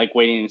just kind of like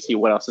waiting to see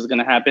what else is going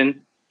to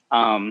happen.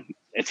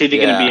 It's either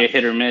going to be a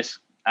hit or miss.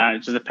 It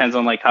just depends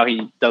on like how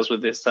he does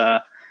with this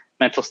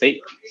mental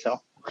state. So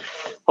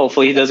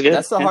hopefully he does good.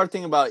 That's the hard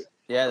thing about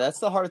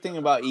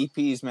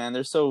EPs, man.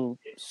 They're so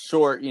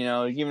short, you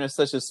know, giving us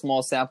such a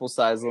small sample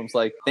size. I'm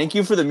like, thank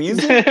you for the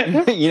music,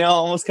 you know,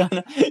 almost kind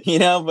of, you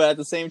know, but at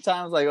the same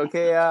time, it's like,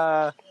 okay,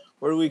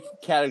 where do we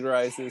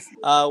categorize this?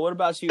 What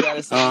about you,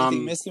 Addison?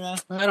 Anything missing, man?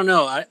 I don't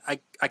know.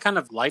 I kind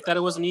of like that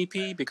it was an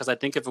EP because I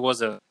think if it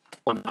was an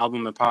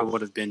album, it probably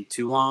would have been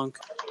too long.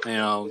 You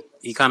know,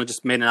 he kind of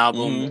just made an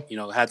album, you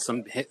know, had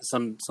some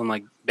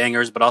like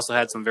bangers, but also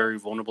had some very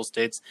vulnerable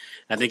states.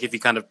 And I think if you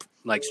kind of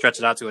like stretch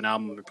it out to an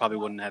album, it probably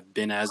wouldn't have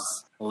been as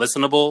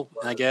listenable,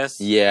 I guess.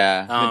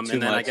 Yeah. And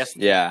then I guess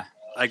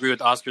I agree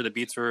with Oscar. The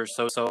beats were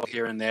so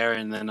here and there,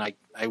 and then I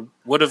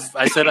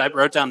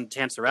wrote down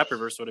Chance the Rapper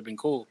verse would have been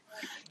cool,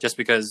 just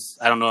because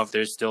I don't know if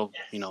they're still,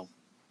 you know,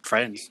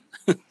 friends.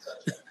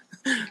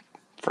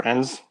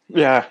 Friends?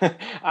 Yeah.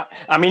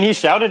 I mean, he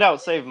shouted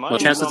out "Save Money." Well,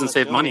 Chance doesn't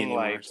save money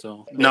anymore,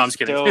 so no, I'm just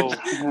kidding.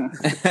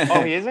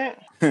 Oh, he isn't?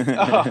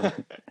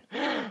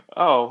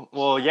 Oh,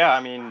 well, yeah.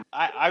 I mean,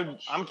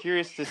 I'm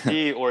curious to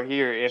see or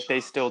hear if they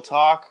still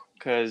talk,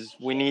 because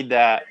we need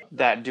that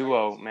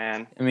duo,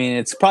 man. I mean,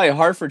 it's probably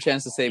hard for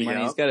Chance to save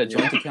money. He's got a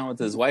joint account with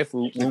his wife,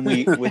 whom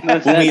he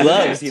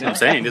loves. You know what I'm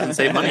saying, he doesn't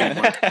save money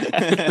anymore.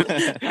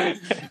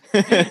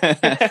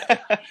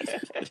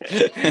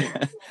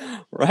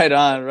 Right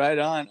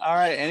on. All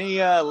right. Any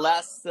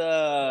last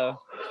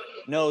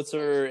notes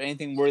or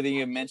anything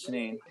worthy of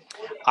mentioning?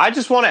 I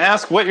just want to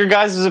ask what your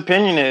guys'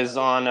 opinion is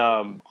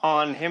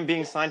on him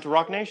being signed to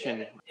Rock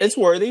Nation. It's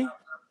worthy.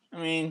 I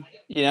mean,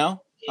 you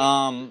know,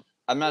 I'm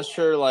not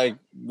sure like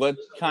what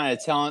kind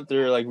of talent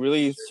they're like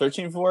really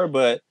searching for,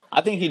 but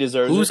I think he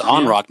deserves it. Who's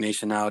on Rock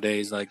Nation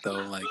nowadays? Like though,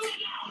 like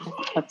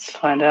let's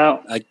find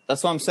out.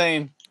 That's what I'm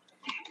saying.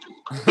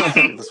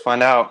 Let's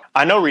find out.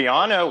 I know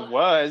Rihanna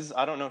was.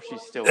 I don't know if she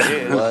still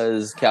is.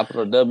 Was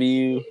capital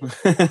W.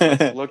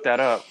 Look that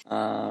up.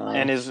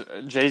 And is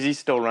Jay-Z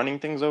still running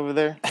things over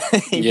there?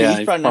 Yeah,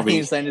 he's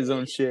probably signed his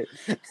own shit.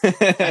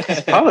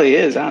 Probably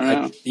is. I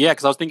don't know. Yeah,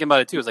 because I was thinking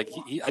about it too. It's like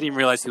I didn't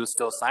realize he was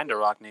still signed to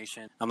Rock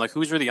Nation. I'm like,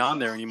 who's really on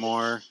there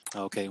anymore?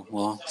 Okay,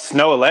 well,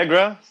 Snow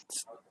Allegra.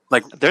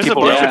 Like there's a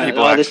bunch of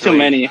people. There's too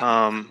many.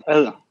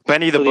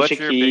 Benny the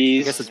Butcher.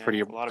 I guess it's pretty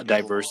a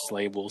diverse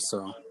label.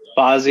 So.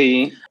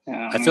 Bozzy.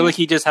 I feel like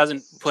he just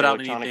hasn't put out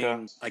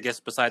anything, I guess,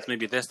 besides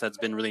maybe this that's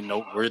been really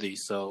noteworthy.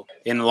 So,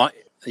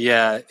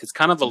 it's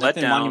kind of a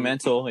letdown.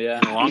 Monumental,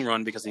 in the long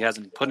run because he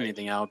hasn't put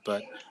anything out.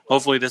 But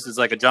hopefully this is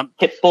like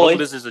hopefully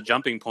this is a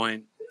jumping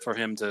point for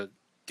him to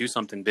do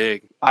something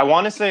big. I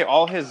want to say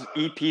all his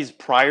EPs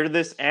prior to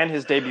this and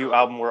his debut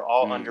album were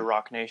all under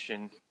Rock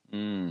Nation.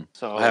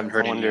 So I haven't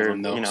heard any of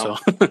them, though. You know.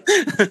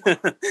 So.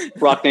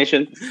 Rock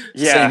Nation.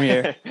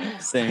 Yeah.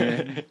 Same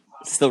here.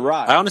 Still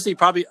rock. I honestly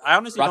don't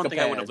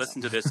think I would have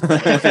listened to this if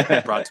it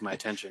wasn't brought to my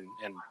attention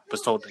and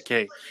was told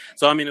okay.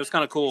 So I mean, it was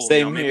kind of cool.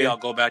 Same maybe here. I'll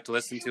go back to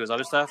listen to his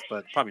other stuff,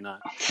 but probably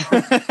not.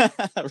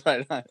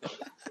 Right on.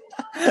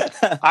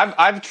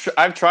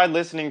 I've tried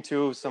listening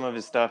to some of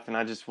his stuff and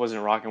I just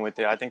wasn't rocking with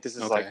it. I think this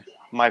is like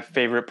my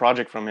favorite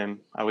project from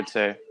him, I would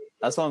say.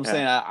 That's what I'm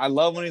saying. I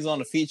love when he's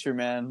on a feature,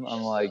 man.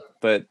 I'm like,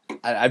 but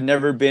I've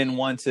never been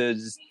one to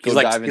just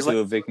dive into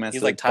a Vic Mensa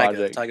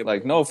project. Tyga,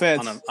 like, no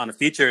offense. Uh-huh. On a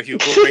feature, he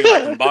will bring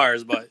like some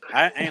bars, but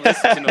I ain't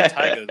listening to no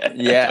Tyga.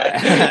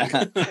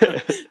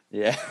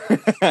 Yeah.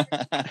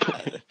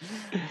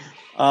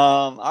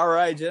 All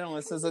right,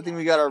 gentlemen. Since I think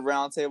we got our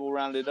roundtable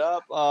rounded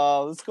up,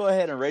 let's go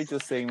ahead and rate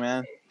this thing,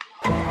 man.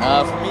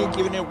 For me,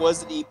 given it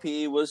was an EP,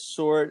 it was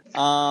short.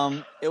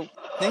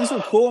 Things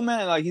were cool,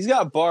 man. Like, he's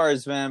got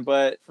bars, man.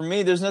 But for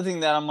me, there's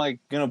nothing that I'm like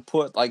gonna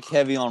put like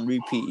heavy on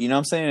repeat. You know what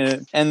I'm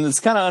saying? And it's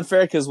kind of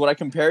unfair because what I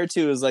compare it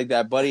to is like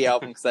that Buddy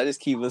album because I just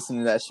keep listening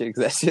to that shit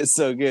because that shit's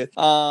so good.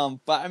 But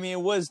I mean,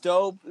 it was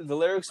dope. The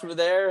lyrics were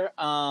there.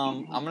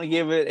 I'm gonna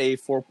give it a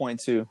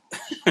 4.2.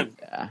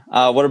 Yeah.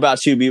 What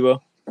about you,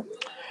 Bibo?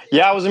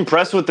 Yeah, I was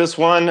impressed with this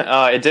one.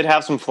 It did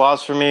have some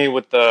flaws for me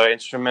with the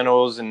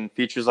instrumentals and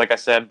features, like I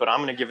said, but I'm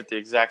going to give it the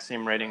exact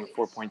same rating of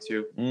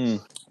 4.2.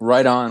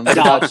 Right on. What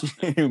about you?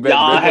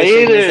 I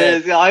hate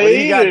it.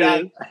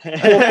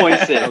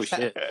 4.6. Oh,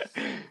 shit.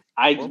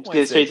 I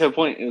get straight to the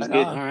point. It was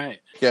good. All right.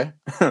 Okay.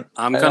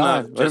 I'm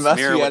going to just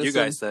mirror what you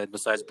guys said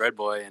besides Bread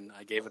Boy, and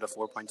I gave it a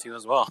 4.2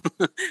 as well.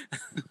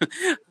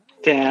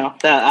 Damn,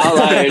 that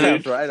outlier,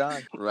 dude. Right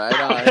on.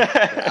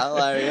 The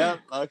outlier, yep.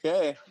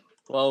 Okay.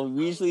 Well,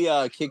 we usually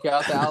kick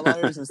out the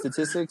outliers and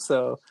statistics,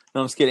 so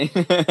no, I'm just kidding.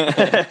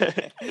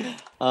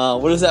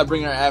 What does that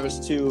bring our average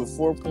to?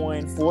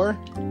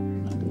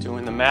 4.4?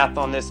 Doing the math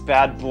on this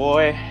bad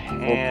boy,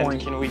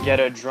 and can we get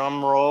a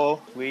drum roll?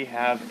 We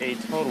have a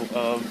total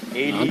of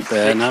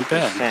 86%. Not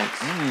bad.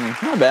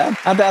 Not bad.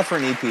 Not bad for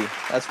an EP.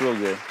 That's real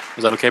good.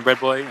 Is that okay, Bread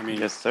Boy? I mean,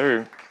 Yes,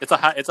 sir. it's a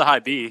high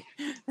B.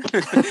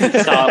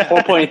 Solid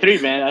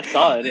 4.3, man. That's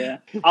solid, yeah.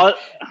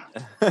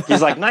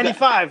 He's like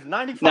 95.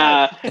 Nah,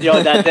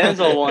 yo, that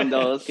Denzel one,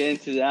 though. Let's get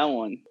into that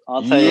one.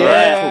 I'll tell you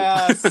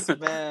right. Yes,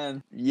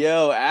 man.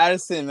 Yo,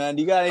 Addison, man.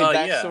 Do you got any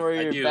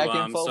backstory or back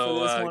info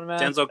for this one, man?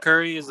 Denzel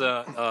Curry is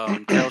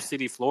a Carroll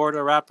City,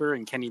 Florida rapper,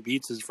 and Kenny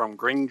Beats is from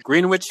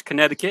Greenwich,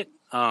 Connecticut.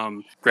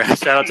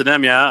 Shout out to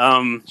them,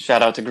 yeah.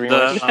 Shout out to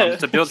Greenwich.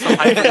 To build some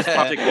hype for this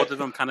project, both of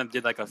them kind of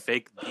did like a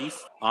fake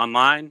beef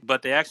online,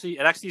 but it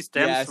actually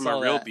stems from a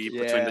real beef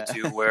between the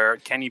two, where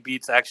Kenny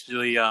Beats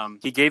actually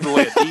he gave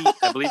away a beat.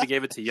 I believe he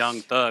gave it to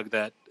Young Thug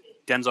that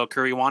Denzel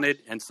Curry wanted,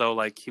 and so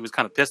like he was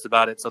kind of pissed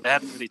about it. So they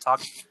hadn't really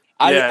talked.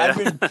 I've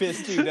been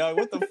pissed too, dog.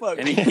 What the fuck?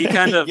 And he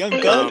kind of Young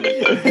Thug.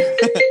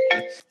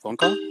 Phone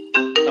call.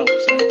 Oh,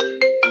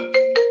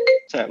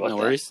 sorry about no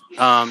worries.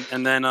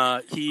 And then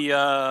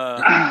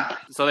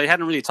so they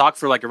hadn't really talked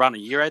for like around a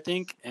year, I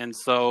think. And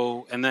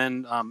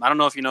then I don't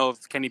know if you know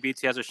if Kenny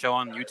Beats, he has a show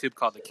on YouTube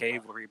called The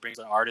Cave where he brings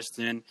an artist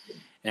in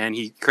and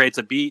he creates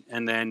a beat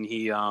and then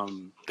the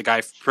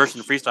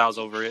person freestyles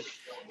over it.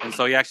 And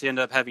so he actually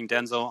ended up having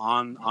Denzel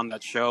on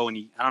that show, and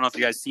I don't know if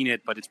you guys seen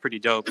it, but it's pretty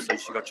dope, so you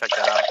should go check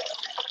that out.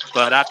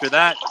 But after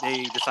that,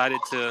 they decided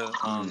to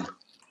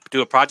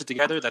do a project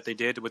together that they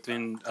did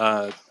within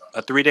a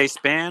 3-day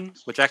span,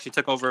 which actually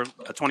took over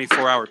a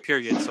 24-hour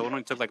period, so it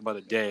only took like about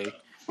a day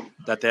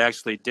that they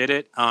actually did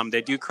it.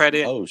 They do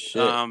credit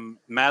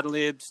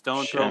Madlib,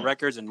 Stone Throw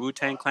Records, and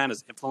Wu-Tang Clan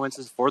as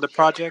influences for the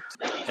project.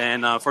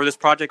 And for this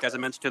project, as I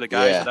mentioned to the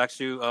guys, it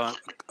actually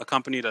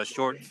accompanied a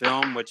short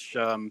film, which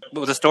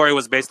the story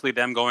was basically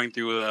them going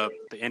through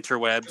the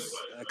interwebs,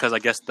 because I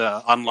guess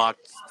the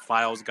unlocked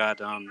files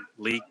got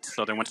leaked,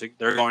 so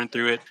they're going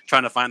through it,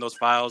 trying to find those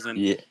files, and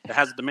it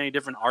has the many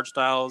different art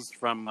styles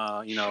from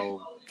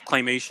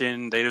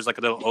claymation. There's like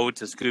a little ode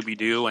to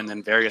Scooby-Doo, and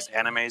then various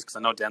animes, because I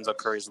know Denzel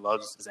Curry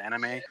loves his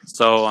anime.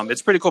 So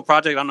it's a pretty cool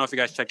project. I don't know if you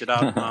guys checked it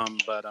out,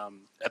 but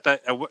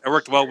it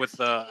worked well with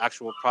the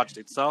actual project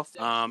itself.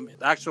 The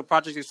actual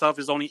project itself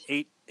is only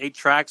eight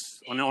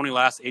tracks, and it only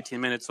lasts 18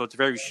 minutes, so it's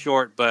very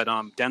short. But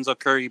Denzel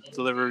Curry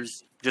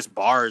delivers just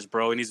bars,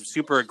 bro, and he's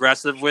super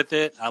aggressive with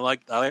it. I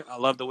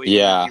love the way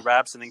he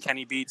raps, and then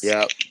Kenny Beats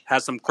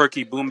has some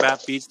quirky boom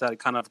bap beats that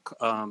kind of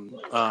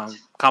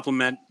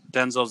complement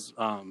Denzel's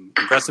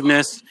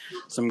aggressiveness.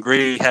 Some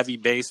gritty, heavy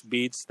bass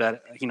beats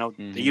that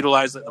they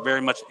utilize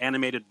very much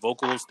animated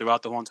vocals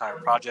throughout the whole entire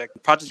project. The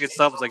project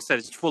itself, like I said,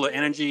 it's full of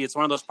energy. It's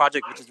one of those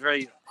projects which is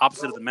very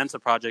opposite of the Mensa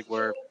project,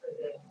 where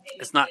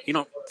it's not,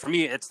 for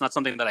me, it's not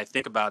something that I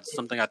think about. It's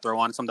something I throw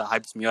on, something that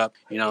hypes me up.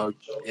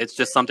 It's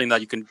just something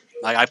that you can,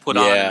 like, I put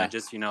on and I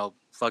just,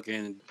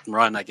 fucking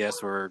run, I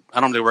guess, or I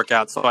don't really work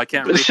out, so I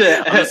can't really,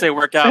 I'm going to say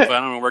work out, but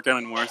I don't really work out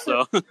anymore,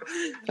 so.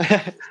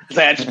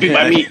 I just beat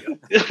my meat.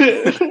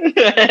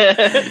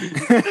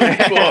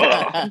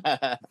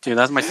 Dude,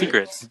 that's my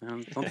secrets.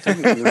 Don't tell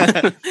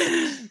me.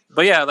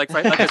 But yeah, like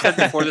I said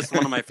before, this is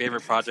one of my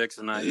favorite projects,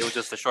 and it was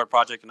just a short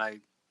project, and I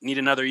need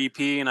another EP,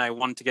 and I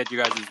wanted to get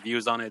you guys'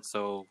 views on it.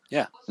 So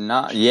yeah,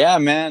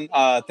 man.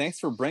 Thanks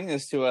for bringing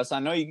this to us. I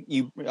know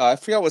you I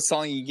forgot what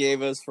song you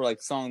gave us for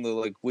like song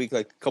the week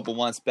a couple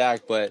months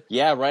back, but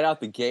yeah, right out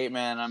the gate,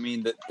 man. I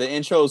mean, the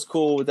intro is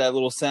cool with that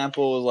little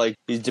sample. Like,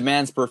 he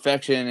demands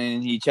perfection,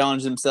 and he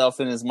challenged himself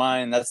in his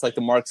mind. That's like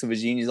the marks of a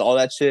genius, all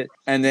that shit.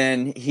 And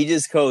then he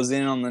just goes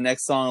in on the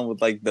next song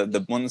with like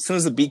the one as soon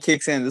as the beat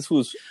kicks in. This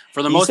was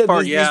for the most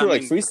part, these were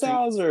like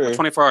freestyles or a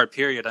 24-hour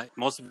period.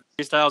 Most of the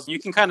freestyles, you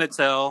can kind of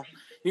tell.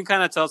 You can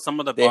kind of tell some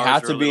of the bars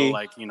have to be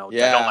like, I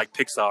don't like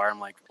Pixar. I'm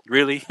like,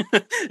 really?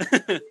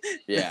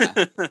 Yeah.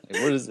 Like,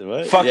 what is it?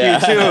 What? Fuck you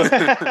too.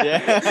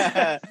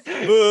 Yeah.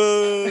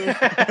 Boo.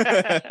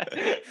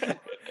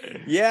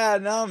 Yeah,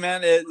 no,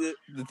 man.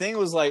 The thing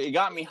was like, it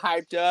got me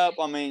hyped up.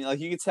 I mean, like,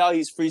 you could tell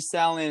he's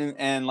freestyling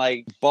and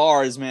like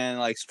bars, man,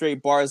 like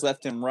straight bars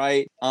left and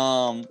right.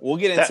 We'll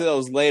get into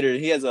those later.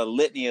 He has a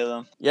litany of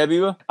them. Yeah,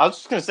 Bibo? I was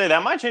just gonna say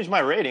that might change my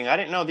rating. I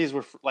didn't know these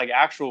were like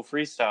actual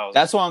freestyles.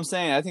 That's what I'm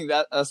saying. I think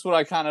that's what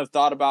I kind of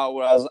thought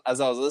about as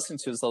I was listening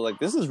to it. So like,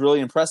 this is really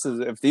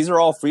impressive. If these are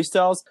all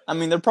freestyles, I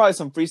mean, there are probably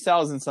some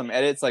freestyles and some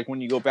edits, like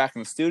when you go back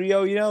in the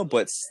studio,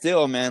 but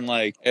still, man,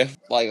 like, if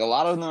like a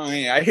lot of them, I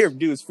mean, I hear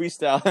dudes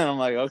freestyle and I'm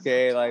like,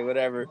 okay, like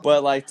whatever.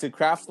 But like, to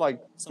craft like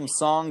some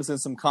songs and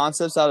some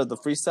concepts out of the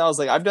freestyles,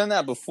 like, I've done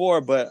that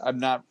before, but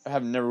I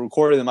have never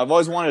recorded them. I've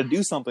always wanted to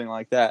do something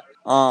like that.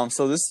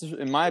 So this is,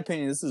 in my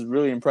opinion, this is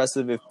really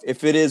impressive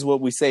if it is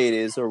what we say it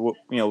is, or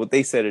what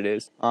they said it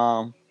is.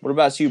 What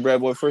about you,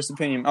 Brad Boy? First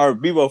opinion, or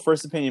Bibo?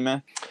 First opinion,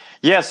 man.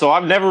 Yeah, so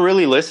I've never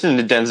really listened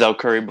to Denzel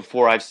Curry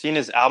before. I've seen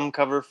his album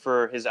cover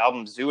for his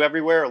album Zoo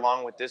Everywhere,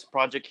 along with this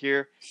project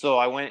here. So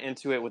I went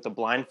into it with a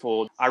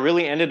blindfold. I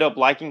really ended up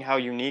liking how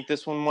unique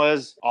this one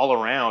was all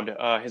around.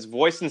 His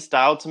voice and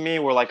style to me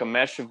were like a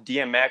mesh of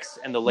DMX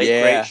and the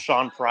late great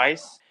Sean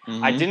Price.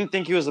 I didn't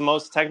think he was the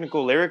most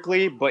technical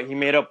lyrically, but he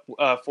made up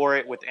for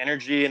it with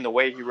energy and the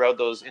way he wrote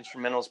those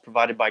instrumentals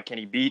provided by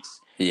Kenny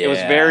Beats. Yeah. It was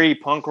very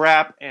punk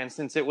rap, and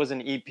since it was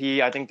an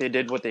EP, I think they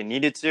did what they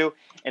needed to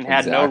and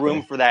had no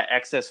room for that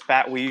excess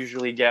fat we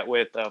usually get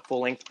with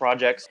full-length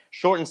projects.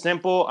 Short and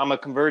simple, I'm a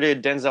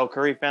converted Denzel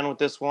Curry fan with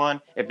this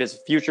one. If his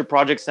future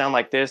projects sound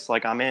like this,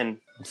 like, I'm in.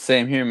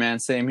 Same here, man.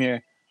 Same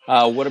here.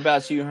 What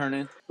about you,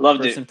 Hernan?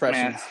 Loved First it,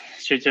 impressions. man.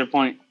 Straight to the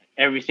point.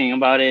 Everything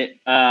about it.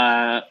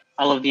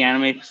 I love the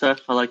anime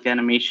stuff. I like the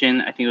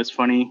animation. I think it was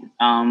funny.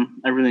 I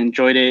really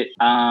enjoyed it.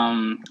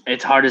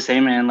 It's hard to say,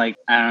 man. Like,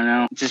 I don't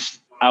know.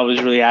 I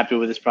was really happy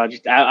with this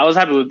project. I was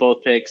happy with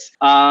both picks.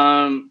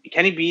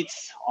 Kenny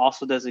Beats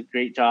also does a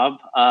great job.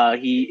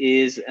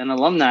 He is an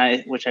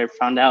alumni, which I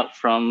found out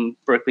from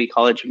Berklee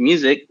College of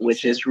Music,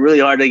 which is really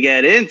hard to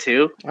get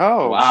into.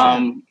 Oh,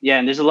 wow. Yeah,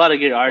 and there's a lot of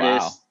good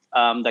artists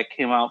that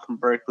came out from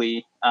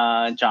Berklee.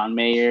 John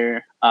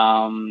Mayer.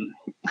 I don't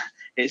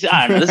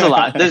know. There's a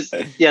lot.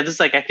 There's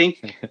like, I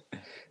think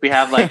we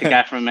have like the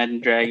guy from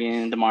Imagine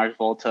Dragon, the Mars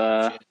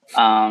Volta,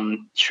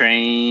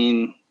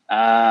 Train.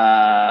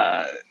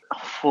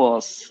 Who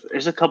else?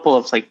 There's a couple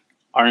of like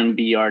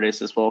R&B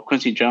artists as well,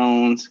 Quincy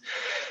Jones.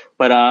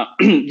 But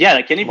yeah,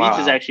 like Kenny Beats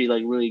is actually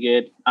like really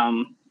good.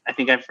 I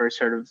think I first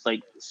heard of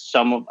like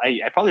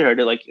I probably heard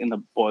it like in the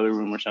Boiler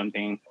Room or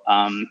something.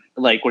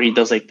 Like where he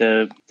does like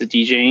the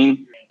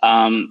DJing.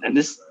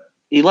 And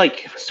he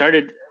like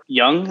started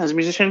young as a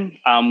musician,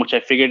 which I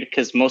figured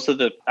because most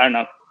of I don't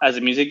know, as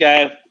a music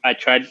guy, I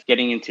tried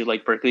getting into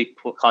like Berklee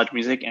College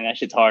music, and that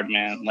shit's hard,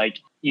 man. Like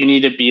you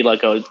need to be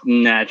like a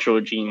natural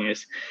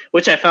genius,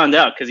 which I found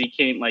out because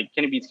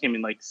Kenny Beats came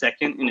in like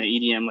second in an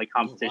EDM like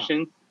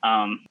competition.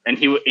 And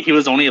he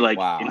was only like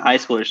in high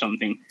school or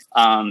something.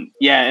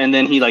 Yeah, and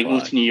then he like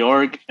moved to New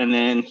York, and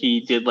then he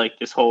did like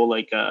this whole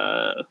like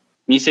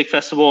music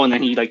festival, and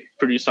then he like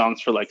produced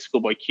songs for like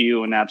Schoolboy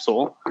Q and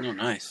Absol. Oh,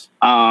 nice.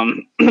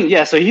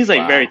 Yeah, so he's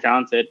like very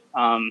talented.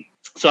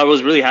 So I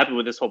was really happy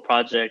with this whole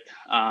project.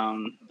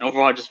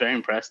 Overall, just very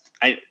impressed.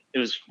 It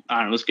was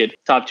good.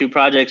 Top 2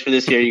 projects for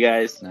this year, you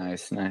guys.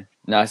 Nice.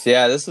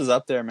 Yeah, this was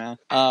up there, man.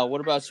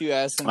 What about you,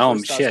 Addison? Oh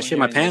shit! I shit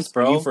my pants,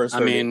 bro. I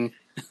mean.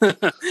 I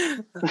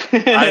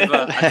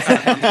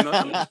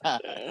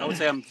would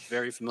say I'm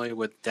very familiar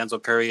with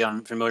Denzel Curry.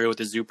 I'm familiar with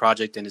the Zoo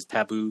project and his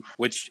Taboo,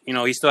 which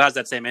he still has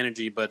that same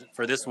energy. But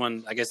for this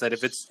one, like I said,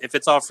 if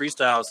it's all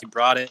freestyles, he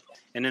brought it.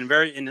 And then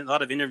in a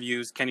lot of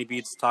interviews, Kenny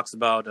Beats talks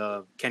about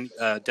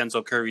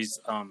Denzel Curry's.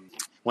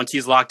 Once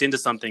he's locked into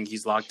something,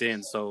 he's locked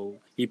in. So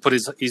he's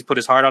put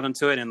his heart out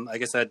into it. And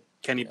like I said,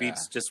 Kenny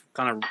Beats just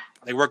kind of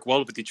they work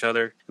well with each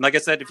other. And like I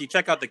said, if you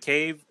check out The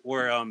Cave,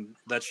 where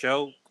that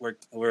show where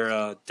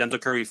Denzel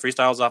Curry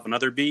freestyles off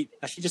another beat,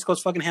 she just goes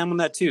fucking ham on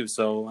that too.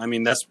 So I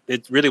mean,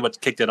 it's really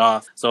what kicked it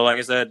off. So like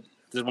I said,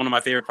 this is one of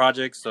my favorite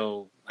projects.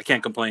 So I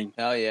can't complain.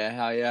 Hell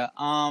yeah.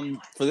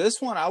 For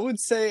this one, I would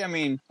say, I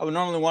mean, I would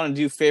normally want to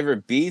do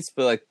favorite beats,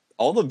 but like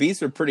all the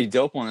beats are pretty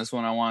dope on this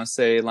one. I want to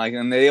say, like,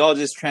 and they all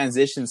just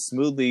transition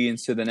smoothly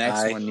into the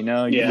next one.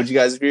 Yeah. Would you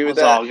guys agree with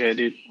that? All good,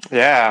 dude.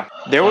 Yeah,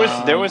 there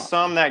was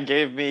some that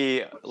gave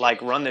me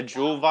like Run the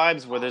Jewel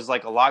vibes, where there's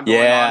like a lot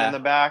going on in the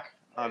back.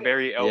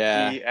 Very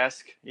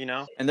LP-esque,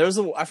 And there was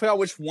I forgot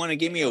which one. It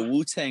gave me a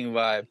Wu-Tang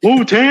vibe.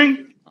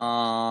 Wu-Tang?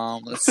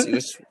 Let's see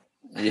which.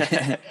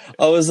 Yeah, it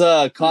was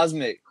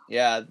Cosmic.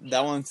 Yeah,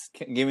 that one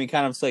gave me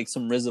kind of like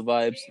some RZA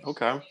vibes.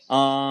 Okay.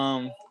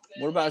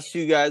 What about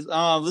you guys?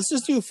 Let's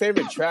just do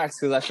favorite tracks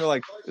because I feel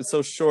like it's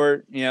so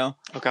short,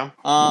 Okay.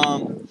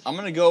 I'm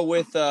gonna go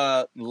with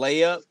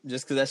Layup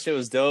just because that shit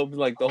was dope.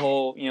 Like the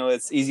whole,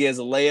 it's easy as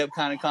a layup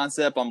kind of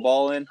concept. I'm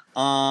balling.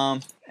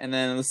 And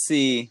then let's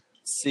see,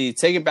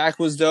 Take It Back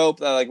was dope.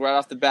 Like right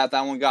off the bat,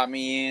 that one got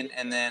me in.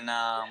 And then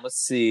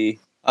let's see.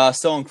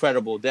 So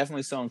Incredible,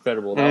 definitely So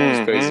Incredible. That one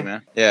was crazy,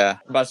 man. Yeah.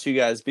 What about you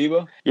guys,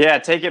 Bibo? Yeah,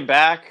 Take It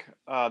Back.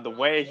 The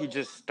way he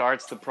just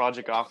starts the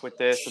project off with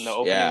this and the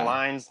opening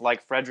lines,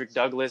 like Frederick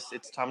Douglass,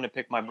 it's time to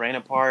pick my brain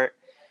apart.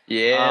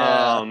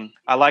 Yeah.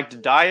 I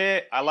liked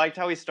Diet. I liked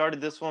how he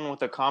started this one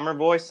with a calmer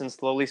voice and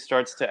slowly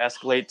starts to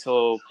escalate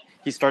till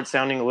he starts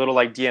sounding a little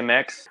like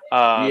DMX.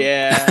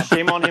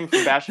 Shame on him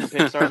for bashing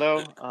Pixar,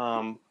 though.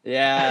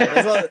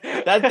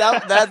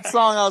 That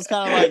song I was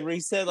kind of like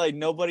reset, like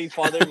nobody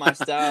fathered my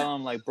style.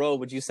 I'm like, bro,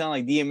 but you sound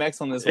like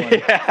DMX on this one.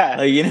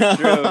 Yeah,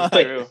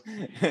 true.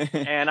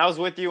 And I was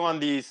with you on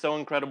the So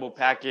Incredible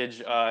package.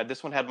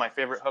 This one had my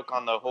favorite hook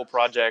on the whole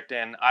project,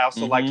 and I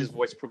also liked his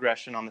voice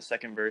progression on the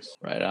second verse.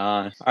 Right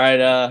on. All right,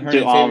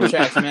 Hernan, favorite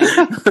tracks, man.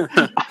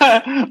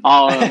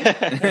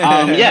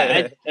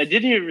 Yeah, I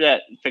did hear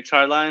that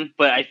Pixar line,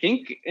 but I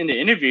think in the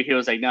interview he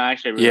was like, "No,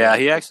 actually, I really like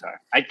he Pixar."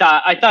 I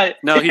thought.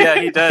 No,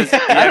 he does. He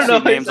actually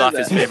names off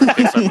his favorite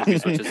Pixar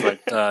movies, which is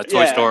like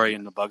Toy Story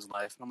and The Bug's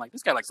Life. And I'm like,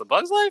 this guy likes The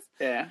Bug's Life?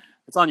 Yeah.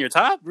 It's on your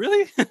top,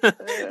 really? Yeah,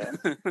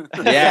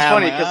 it's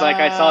funny because like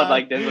I saw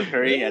like Denzel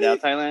Curry at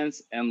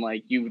Thailand's, and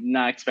like you would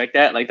not expect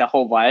that, like the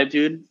whole vibe,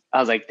 dude. I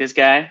was like, this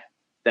guy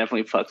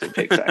definitely fucks with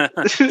Pixar.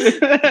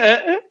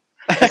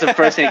 That's the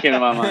first thing that came to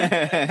my mind.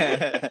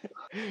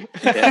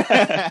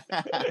 Yeah.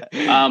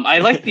 I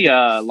like the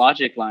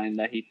Logic line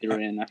that he threw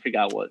in. I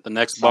forgot what the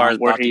next bar is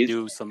about to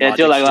do some. Yeah,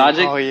 do like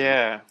Logic. Oh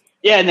yeah.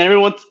 Yeah, and then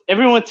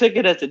everyone took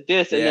it as a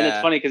diss, and then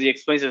it's funny because he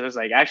explains it. It's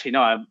like, actually,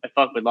 no, I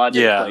fuck with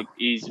Logic. Yeah. Like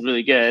he's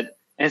really good.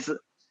 And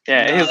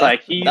he's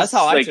like that's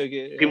how like, I took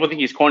it. People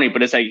think he's corny,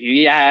 but it's like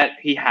he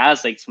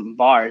has like some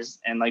bars,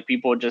 and like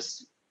people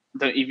just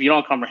if you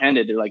don't comprehend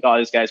it, they're like, oh,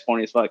 this guy's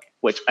corny as fuck.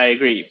 Which I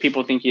agree.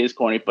 People think he is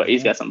corny, but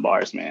he's got some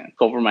bars, man.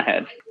 Go over my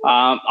head. But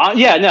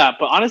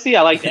honestly,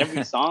 I liked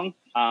every song.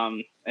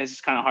 It's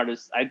just kind of hard to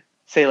I'd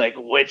say like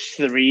which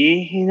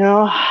three, you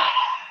know.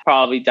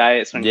 Probably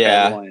Diet, Swing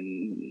Incredible,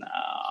 and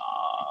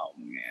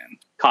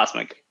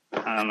Cosmic.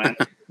 I don't know, man.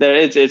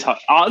 It's hard.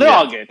 They're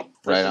all good.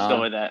 Let's just go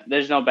with that.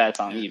 There's no bad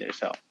song either,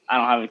 so I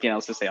don't have anything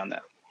else to say on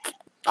that.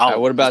 Right,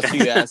 what about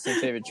you, Addison?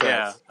 Favorite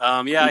tracks?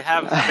 I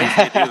have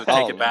basically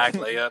Take It Back,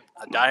 Layup.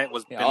 Diet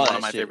was been one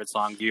of my favorite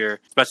songs here.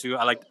 Especially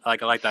I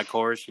like that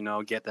chorus. You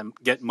know, get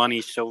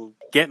money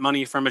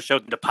from a show,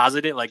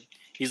 deposit it. Like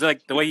he's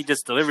like the way he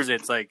just delivers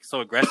it. It's like so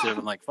aggressive.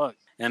 I'm like fuck.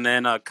 And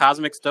then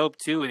Cosmic's dope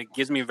too, and it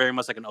gives me very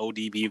much like an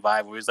ODB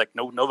vibe where it's like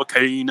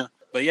Novocaine.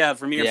 But yeah,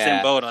 for me, I'm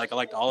same boat. I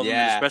liked all of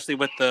them, especially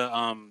with the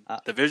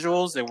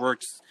visuals. It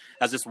works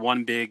as just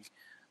one big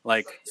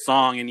like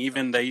song, and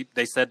even they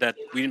said that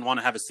we didn't want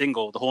to have a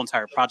single. The whole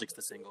entire project's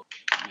the single.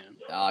 Yeah.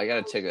 Oh, I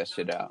gotta check that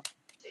shit out.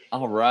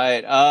 All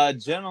right,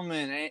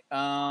 gentlemen,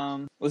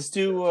 let's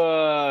do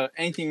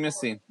anything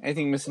missing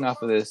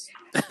off of this.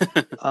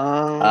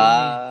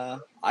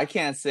 I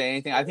can't say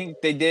anything. I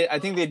think they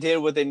did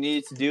what they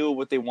needed to do,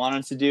 what they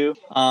wanted to do.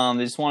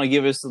 They just want to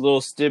give us a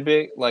little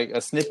snippet, like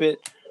a snippet.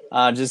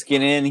 Just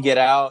get in, get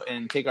out,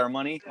 and take our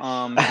money.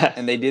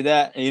 And they did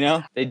that. You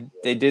know, they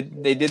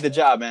did the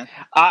job, man.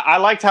 I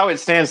liked how it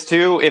stands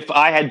too. If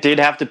I did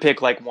have to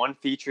pick like one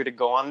feature to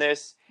go on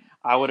this,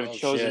 I would have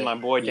chosen my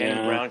boy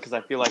Danny Brown because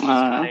I feel like he's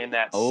kind of in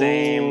that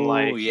same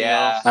like.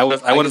 Yeah, you know,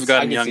 I would have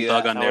gotten Young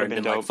Thug on there and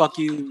been like, "Fuck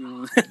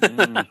you, this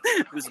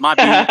is my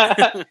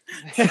beat."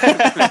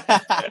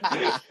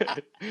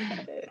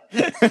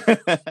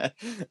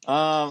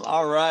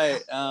 All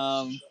right.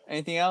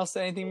 Anything else?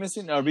 Anything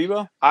missing? Or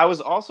Bibo? I was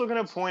also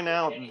gonna point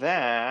out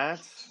that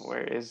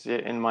where is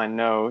it in my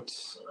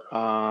notes?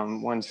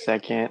 1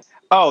 second.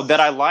 Oh, that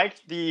I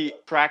liked the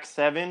track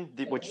 7,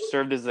 which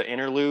served as the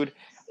interlude.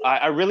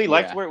 I really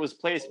liked where it was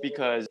placed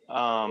because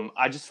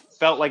I just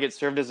felt like it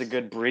served as a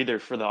good breather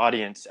for the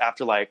audience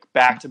after like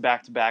back to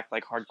back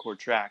like hardcore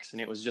tracks, and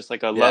it was just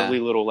like a lovely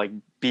little like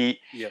beat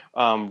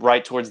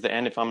right towards the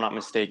end, if I'm not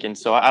mistaken.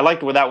 So I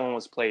liked where that one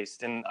was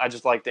placed, and I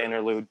just liked the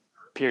interlude.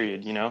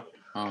 Period. You know.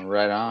 Oh,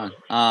 right on.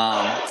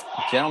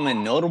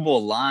 Gentlemen,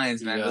 notable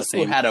lines, man. This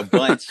one had a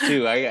bunch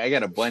too. I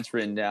got a bunch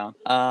written down.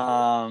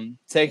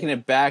 Taking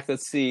it back,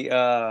 let's see.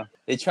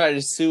 They tried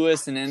to sue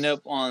us and end up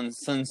on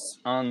Sun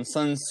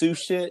Tzu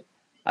shit.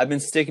 I've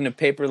been sticking to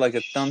paper like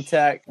a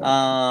thumbtack.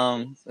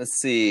 Let's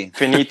see.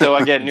 Finito,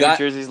 I get New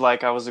Jersey's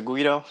like I was a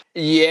Guido.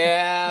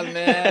 Yeah,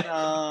 man.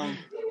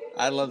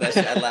 I love that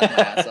shit. I laugh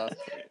my ass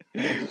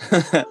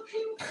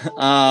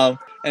off.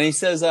 And he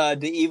says,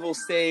 the evil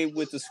stay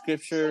with the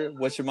scripture,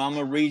 what your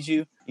mama reads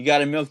you. You got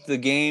to milk the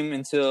game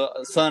until,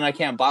 son, I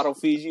can't bottle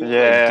feed you.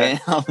 Yeah.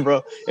 Like, damn,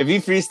 bro. If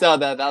you freestyled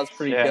that was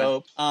pretty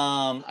dope.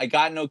 I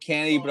got no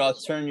candy, but I'll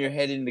turn your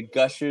head into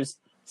gushers.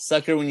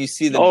 Sucker, when you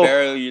see the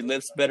barrel, your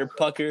lips better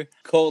pucker.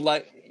 Cold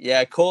like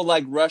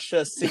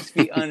Russia, 6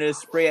 feet under,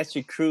 spray at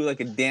your crew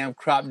like a damn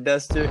crop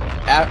duster.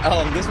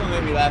 This one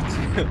made me laugh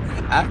too.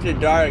 After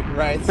dark,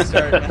 right,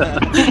 start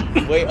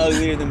way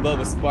uglier than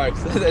Bubba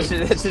Sparks. that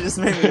shit just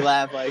made me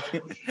laugh. Like,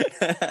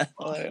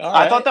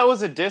 I thought that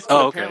was a diss,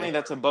 but apparently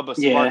that's a Bubba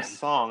Sparks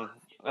song.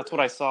 That's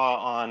what I saw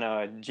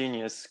on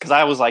Genius. Because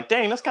I was like,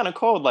 dang, that's kind of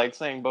cold, like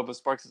saying Bubba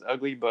Sparks is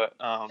ugly, but...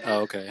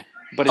 okay.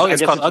 But I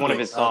guess it's one of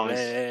his songs.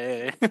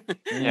 Yeah.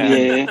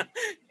 Yeah.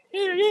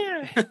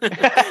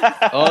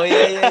 Oh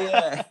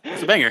yeah.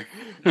 It's a banger.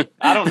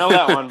 I don't know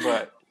that one,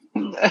 but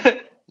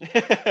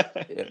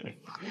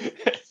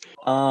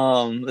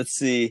let's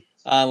see.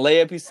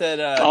 Layup, he said,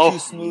 too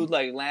smooth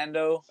like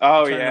Lando.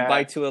 Oh, turn the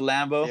bike to a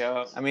Lambo.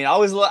 Yeah. I mean, I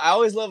always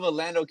love a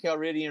Lando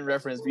Calrissian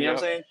reference. You know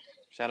what I'm saying?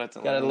 Shout out to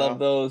Gotta Lando. love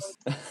those.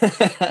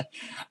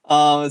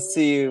 Let's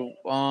see.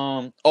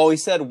 He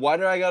said, why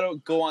do I gotta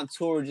go on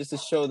tour just to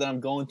show that I'm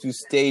going through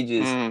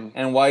stages?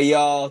 And why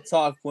y'all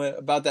talk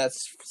about that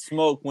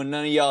smoke when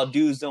none of y'all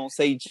dudes don't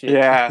say shit?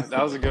 Yeah,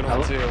 that was a good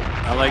one too.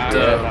 I liked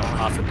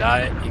off the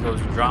Diet. He goes,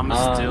 drama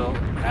still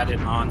added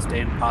on,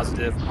 staying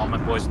positive. All my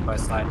boys by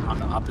side on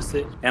the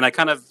opposite. And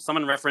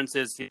someone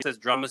references, he says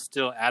drama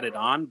still added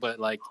on, but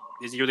like,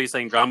 is he really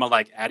saying drama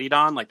like added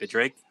on, like the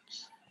Drake?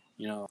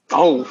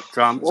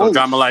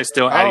 Drama Life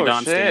still adding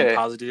on, staying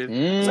positive.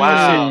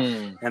 Wow.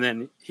 And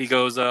then he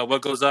goes,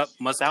 "What goes up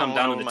must come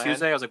down on the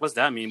Tuesday." I was like, "What's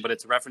that mean?" But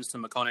it's a reference to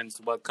McConaughey's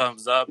 "What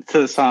Comes Up" to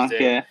the song.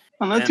 Tuesday. Yeah.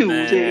 On and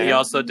then he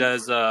also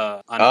does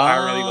on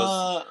Pyro. He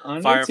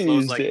goes, "Fire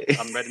flows like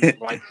I'm ready to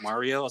like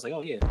Mario." I was like,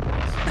 "Oh yeah."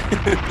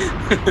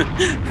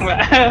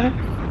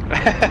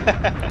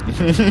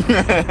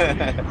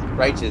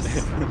 Righteous.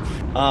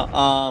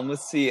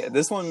 Let's see.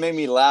 This one made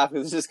me laugh. It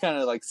was just kind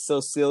of like so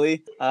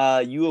silly.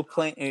 You a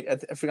plain? I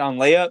forgot on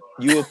layup.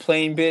 You a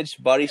plain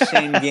bitch? Body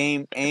shame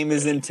game. Aim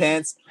is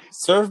intense.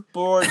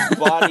 Surfboard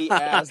body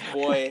ass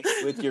boy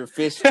with your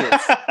fish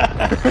tits.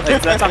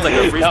 That sounds like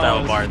a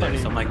freestyle bar there.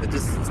 So I'm like, that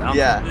just sounds.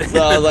 Yeah.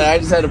 So like, I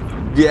just had to.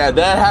 Yeah,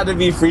 that had to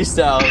be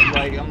freestyle.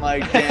 Like I'm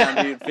like,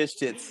 damn, dude, fish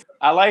tits.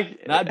 I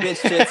like not bitch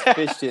tits,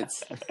 fish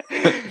tits.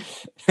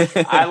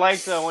 I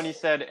liked when he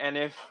said, "And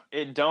if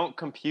it don't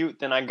compute,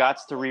 then I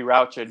gots to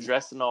reroute you,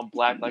 dressed in all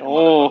black like a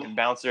motherfucking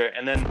bouncer."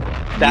 And then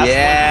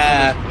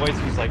that's when his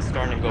voice was like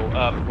starting to go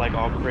up, like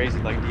all crazy,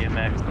 like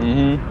DMX.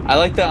 Mm-hmm. I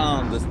like the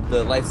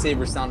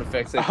lightsaber sound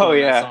effects. That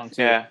song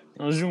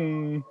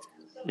too.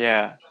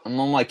 Yeah. I'm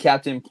on my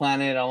Captain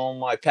Planet. I'm on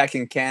my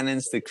packing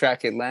cannons to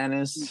crack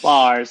Atlantis.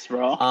 Bars,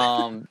 bro.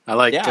 I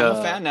like I'm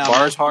a fan now.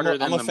 Bars harder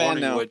than the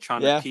morning wood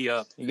trying to pee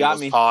up. You got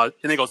me. Pause.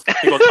 And he goes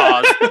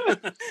pause.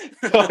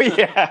 Oh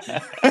yeah.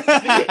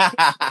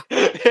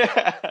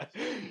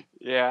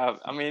 Yeah.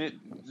 I mean,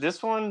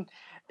 this one,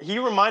 he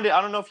reminded.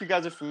 I don't know if you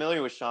guys are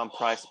familiar with Sean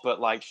Price, but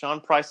like Sean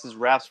Price's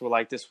raps were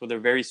like this, where they're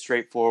very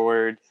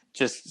straightforward.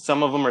 Just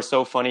some of them are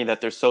so funny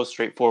that they're so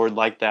straightforward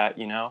like that,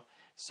 you know.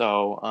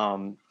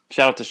 So.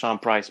 Shout out to Sean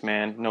Price,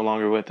 man. No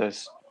longer with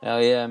us.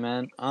 Hell yeah,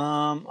 man.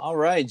 All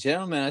right,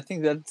 gentlemen. I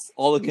think that's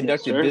all the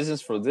conducted business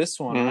for this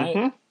one,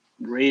 right?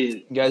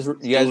 Rated. You guys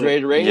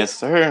ready to rate it? Yes,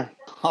 sir.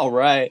 All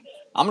right.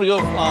 I'm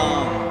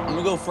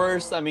gonna go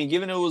first. I mean,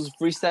 given it was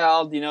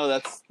freestyled, you know,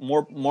 that's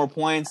more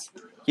points.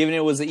 Given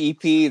it was an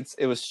EP,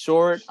 it was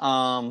short.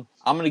 I'm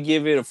gonna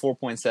give it a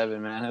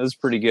 4.7, man. It was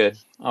pretty good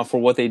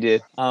for what they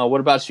did. What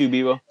about you,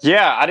 Bibo?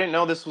 Yeah, I didn't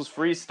know this was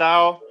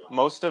freestyle.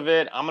 Most of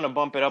it, I'm gonna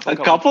bump it up a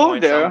couple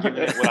points. There. I'm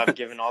giving it what I've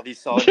given all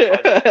these solid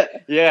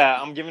projects. Yeah,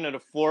 I'm giving it a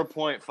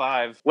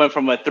 4.5. Went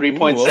from a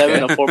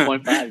 3.7 to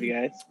 4.5, you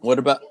guys. What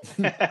about?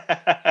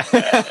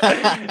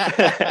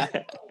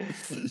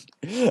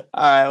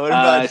 All right, what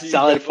about you?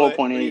 Solid 4.8.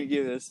 What do you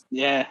give this?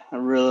 Yeah, I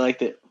really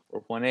liked it.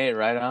 4.8,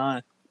 right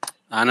on.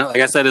 I know,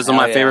 like I said, it's one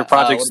of my favorite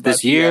projects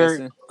this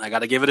year. I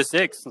gotta give it a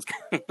 6. No,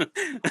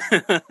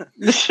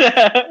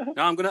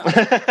 I'm gonna.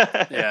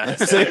 Yeah,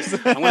 6.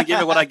 I'm gonna give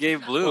it what I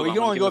gave Blue. Well, we can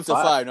only go up to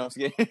 5. No, I'm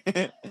just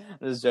kidding.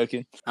 Just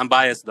joking. I'm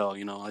biased though.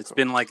 You know, it's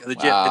been like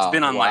legit. It's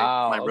been on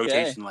my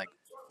rotation like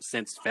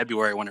since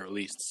February when it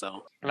released.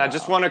 So. And I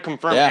just want to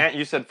confirm, Ant,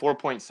 you said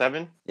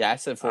 4.7? Yeah, I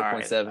said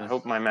 4.7. Right. I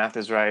hope my math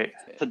is right.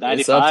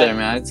 It's up there,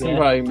 man. It's gonna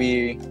probably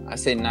be, I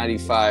say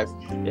 95.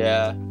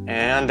 Yeah.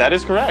 And that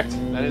is correct.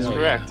 That is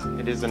correct.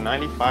 It is a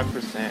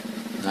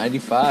 95%.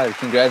 95.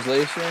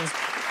 Congratulations.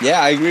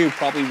 Yeah, I agree.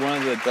 Probably one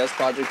of the best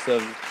projects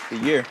of the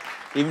year,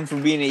 even for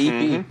being an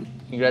EP.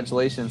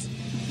 Congratulations.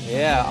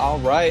 Yeah. All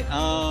right.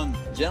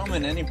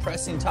 Gentlemen, any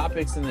pressing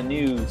topics in the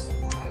news?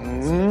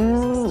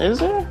 Is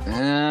there?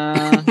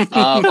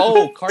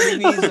 Cardi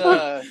B's.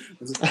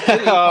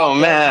 Oh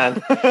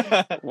man!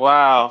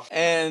 Wow.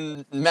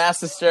 And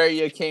mass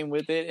hysteria came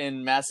with it,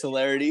 and mass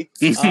hilarity.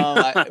 Did you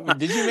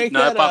make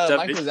that? It popped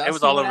up. It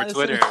was all over Addison?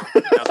 Twitter.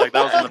 I was like,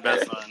 that was the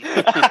best one.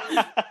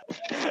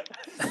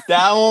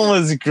 That one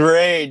was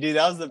great, dude.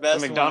 That was the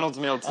best. The McDonald's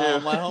meal too.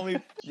 My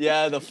homie,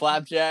 the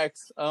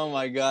flapjacks. Oh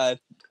my god.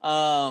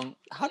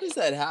 How does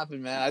that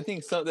happen, man? I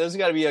think there's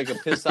got to be like a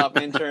pissed off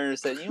intern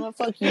saying, "You know what,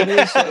 fuck you,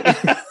 bitch."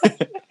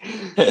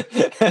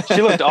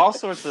 She looked all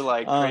sorts of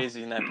like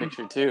crazy in that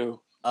picture too.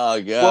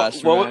 Oh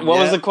gosh. What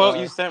was the quote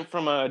you sent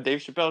from a Dave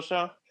Chappelle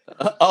show?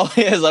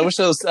 Yes, I wish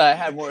I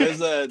had more. It was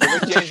the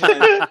Rick James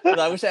one.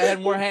 I wish I had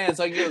more hands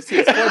so I could go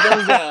see 4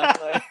 thumbs down.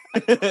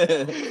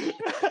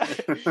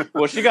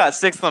 Well, she got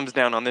 6 thumbs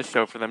down on this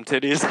show for them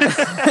titties.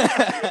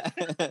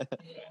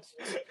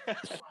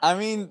 I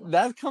mean,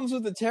 that comes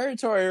with the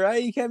territory,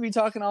 right? You can't be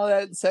talking all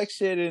that sex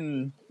shit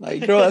and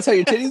like, girl, that's how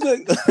your titties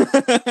look.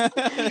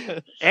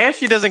 And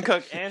she doesn't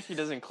cook and she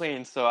doesn't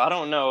clean, so I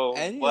don't know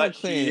what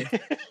clean.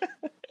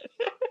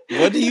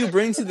 What do you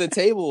bring to the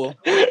table?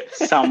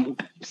 Some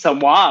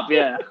wop,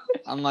 yeah.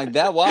 I'm like,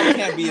 that wop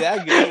can't be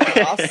that good.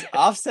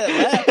 Offset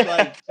left,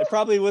 like it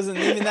probably wasn't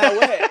even that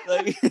wet.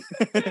 Like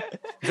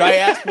dry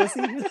ass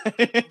pussy.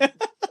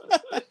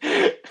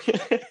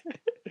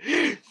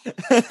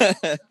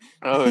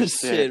 Oh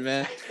shit,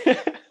 man.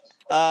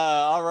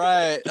 All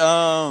right.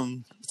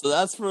 So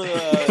that's for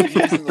the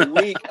news of the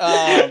week.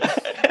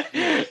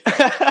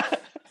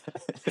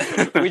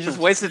 We just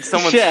wasted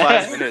someone's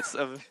 5 minutes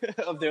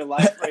of their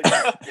life right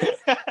now.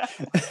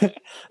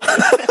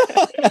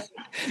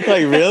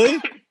 Like, really?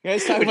 You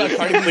guys talking about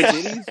Cardi B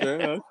titties?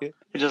 Okay.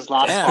 We just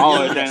lost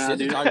followers right now,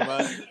 dude.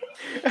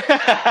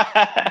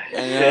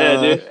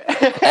 And, dude.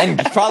 And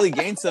probably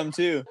gain some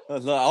too. I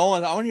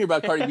want to hear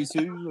about Cardi B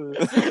too.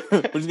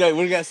 What do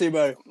you guys say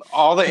about it?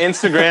 All the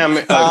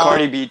Instagram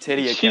Cardi B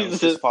titty accounts,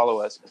 just follow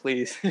us,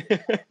 please.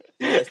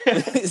 Yes,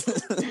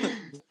 please.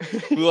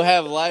 We will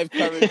have live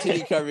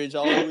titty coverage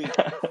all week.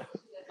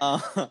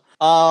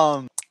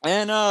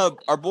 And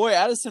our boy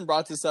Addison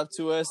brought this up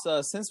to us.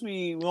 Since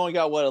we only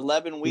got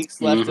 11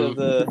 weeks left of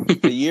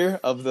the year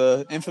of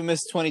the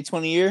infamous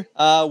 2020 year,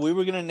 we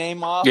were gonna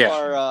name off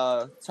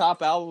our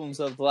top albums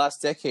of the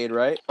last decade,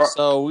 right?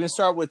 So we're gonna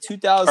start with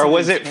 2000. Or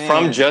was it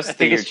from just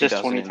the year just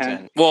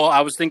 2010? Well,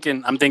 I'm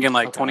thinking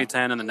like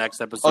 2010 in the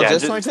next episode. Oh, Yeah,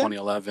 just just 2010?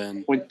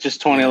 2011. With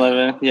just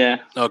 2011, yeah.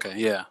 Okay,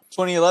 yeah.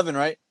 2011,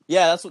 right?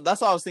 Yeah, that's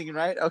what I was thinking,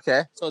 right?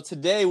 Okay. So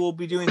today we'll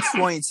be doing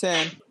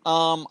 2010.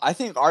 I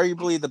think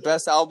arguably the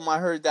best album I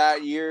heard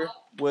that year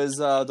was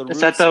the Roots.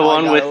 Is that the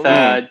one with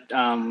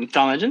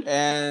John Legend?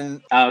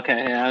 And okay,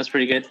 yeah, that was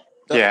pretty good.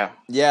 yeah,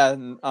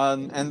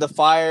 and the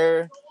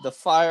fire.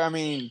 I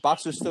mean,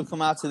 Boxers still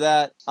come out to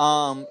that.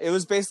 It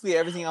was basically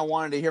everything I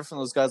wanted to hear from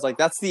those guys. Like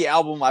that's the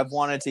album I've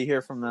wanted to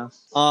hear from them.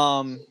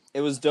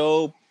 It was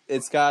dope.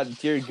 It's got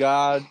Dear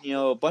God,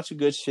 a bunch of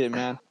good shit,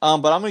 man.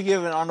 But I'm gonna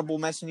give an honorable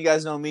mention. You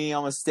guys know me.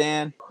 I'm a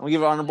stan. I'm gonna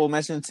give an honorable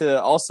mention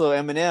to also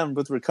Eminem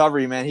with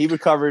Recovery, man. He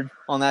recovered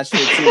on that shit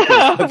too.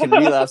 Fucking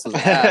Relapse was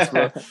ass,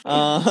 bro.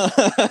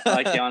 I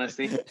like the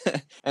honesty.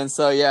 And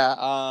so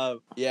how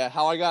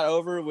I got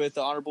over with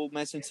the honorable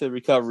mention to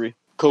Recovery.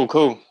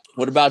 Cool.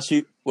 What about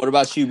you,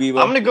 Bibo?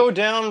 I'm gonna go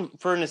down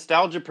for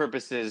nostalgia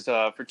purposes.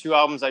 For two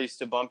albums I used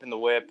to bump in the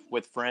whip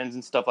with friends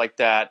and stuff like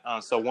that.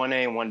 So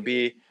 1A and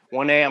 1B.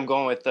 1A, I'm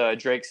going with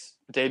Drake's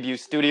debut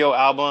studio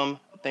album,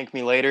 Thank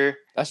Me Later.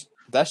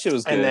 That shit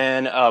was good. And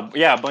then,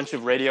 a bunch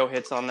of radio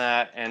hits on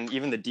that, and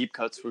even the deep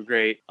cuts were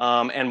great.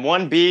 And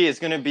 1B is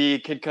going to be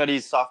Kid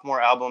Cudi's sophomore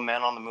album,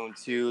 Man on the Moon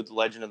 2, The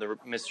Legend of the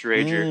Mr.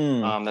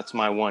 Rager. That's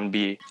my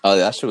 1B. Oh,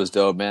 that shit was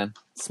dope, man.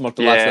 Smoked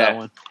a lot to that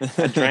one.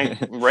 I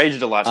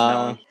raged a lot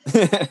to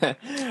that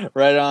one.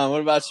 Right on.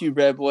 What about you,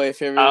 Brad Boy?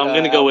 Favorite? I'm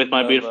going to go with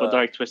My Beautiful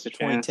Dark Twisted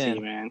Fantasy,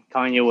 man.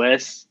 Kanye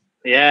West.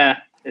 Yeah.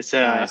 It's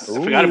nice.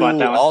 I forgot about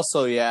that one.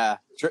 Also, the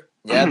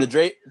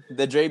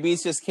Dre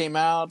beats just came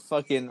out.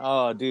 Fucking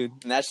dude,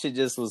 and that shit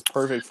just was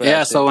perfect for that.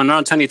 Yeah, so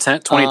around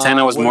 2010,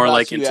 I was more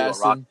like into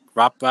Addison? a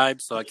rock vibe,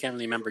 so I can't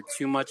really remember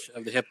too much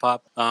of the hip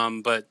hop.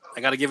 But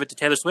I got to give it to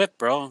Taylor Swift,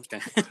 bro. I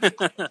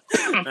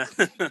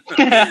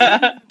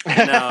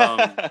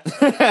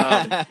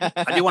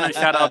do want to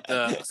shout out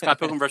the Scott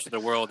Pilgrim vs. the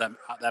World.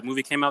 That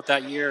movie came out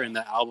that year, and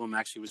that album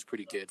actually was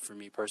pretty good for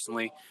me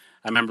personally.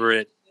 I remember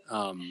it.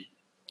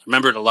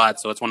 Remember it a lot,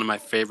 so it's one of my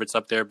favorites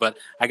up there. But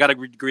I gotta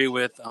agree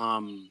with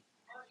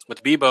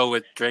Bibo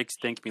with Drake's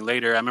 "Thank Me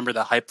Later." I remember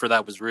the hype for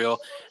that was real,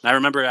 and I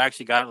remember I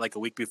actually got it like a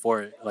week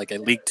before. Like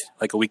it leaked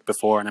like a week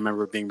before, and I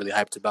remember being really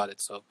hyped about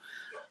it. So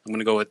I'm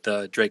gonna go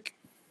with Drake.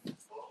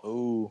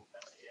 Ooh,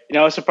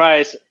 I was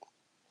surprised.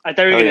 I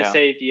thought you were gonna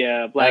say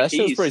the Black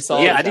Keys. Was pretty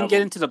solid. Yeah, I didn't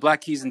get into the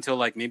Black Keys until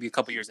like maybe a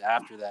couple years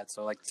after that.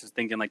 So like just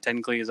thinking like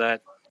technically does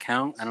that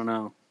count? I don't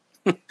know.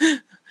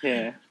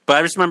 Yeah. But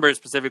I just remember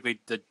specifically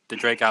the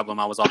Drake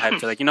album. I was all hyped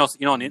to like on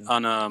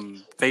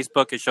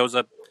Facebook it shows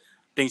up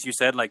things you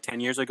said like 10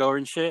 years ago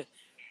and shit.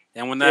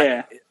 And when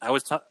that I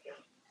was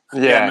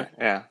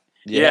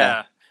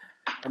yeah.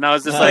 And I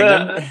was just like,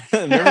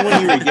 remember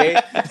when you were gay?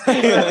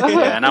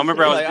 Yeah, and I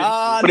remember I was like,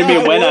 what do you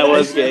mean when I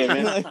was gay,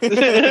 man?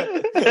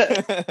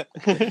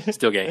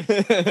 Still gay.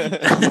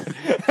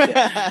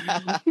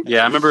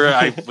 Yeah, I remember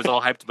I was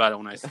all hyped about it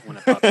when it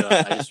popped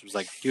up. I just was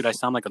like, dude, I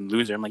sound like a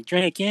loser. I'm like,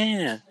 Drake,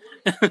 yeah.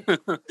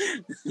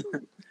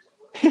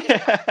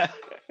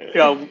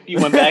 Yo, you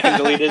went back and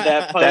deleted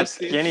that post. That's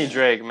skinny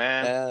Drake,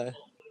 man.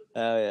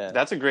 Oh yeah,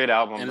 that's a great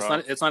album, and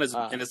bro. It's not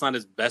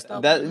his best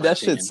album. That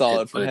shit's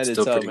solid from head to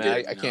toe,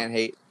 man. I can't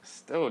hate.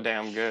 Still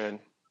damn good.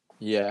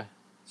 Yeah,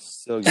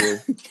 so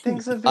good.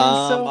 Things have been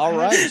so all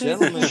right,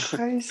 gentlemen.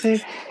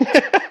 Crazy.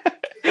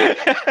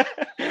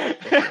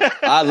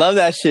 I love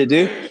that shit,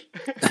 dude.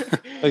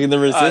 Like the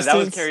Resistance. That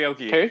was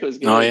karaoke. Karaoke was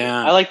good. Oh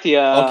yeah. I like the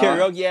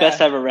karaoke. Yeah.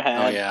 Best I've Ever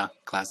Had. Oh yeah,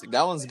 classic.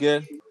 That one's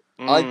good.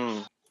 I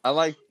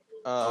like.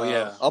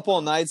 Up All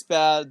Night's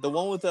bad. The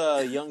one with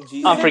Young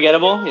G.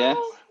 Unforgettable. Yeah.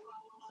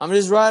 I'm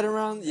just riding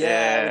around.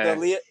 Yeah. With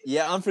the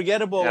Leah,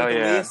 Unforgettable. With the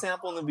Leah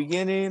sample in the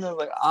beginning. I was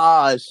like,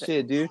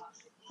 shit, dude.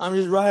 I'm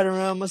just riding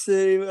around my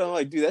city. I'm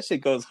like, dude, that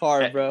shit goes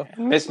hard, bro.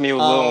 Miss Me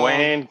with Lil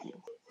Wayne.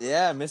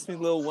 Yeah, Miss Me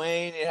Lil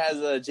Wayne. It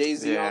has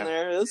Jay-Z on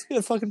there. That's a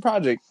good fucking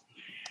project.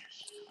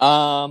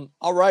 All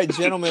right,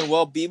 gentlemen.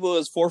 Well, Bibo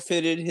has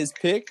forfeited his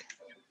pick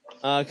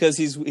because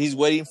he's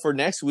waiting for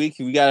next week.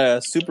 We got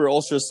a super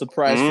ultra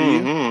surprise for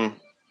you.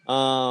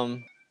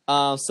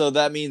 So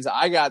that means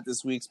I got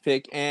this week's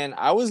pick, and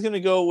I was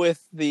gonna go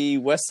with the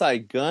West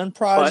Side Gun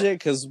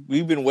Project because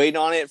we've been waiting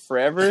on it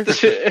forever.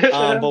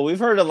 But we've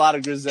heard a lot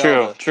of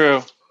Griselda.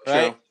 True.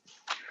 Right?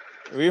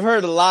 We've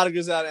heard a lot of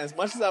Griselda. As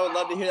much as I would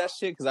love to hear that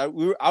shit, because I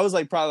was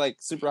like probably like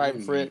super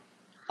hyped for it.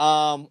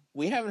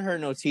 We haven't heard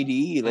no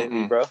TDE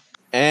lately, bro.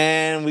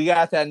 And we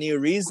got that New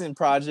Reason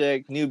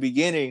project, New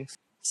Beginnings.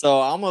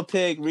 So I'm gonna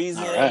pick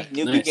Reason,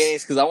 New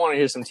Beginnings, because I want to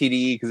hear some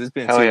TDE because it's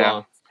been too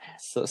long.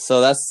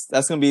 So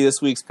that's gonna be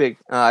this week's pick.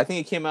 I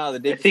think it came out the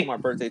day before my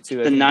birthday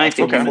too. The 9th,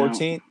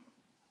 14th.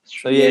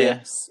 So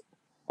yes,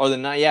 or the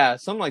 9th,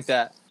 something like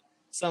that.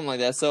 So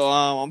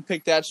I'm gonna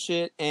pick that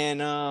shit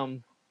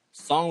and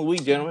song of the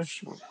week, gentlemen.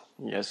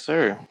 Yes,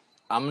 sir.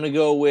 I'm gonna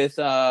go with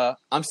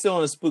I'm still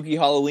in a spooky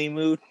Halloween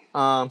mood. So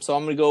I'm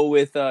gonna go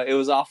with it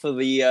was off of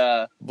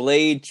the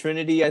Blade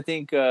Trinity, I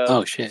think.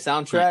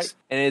 Soundtrack, nice.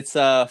 And it's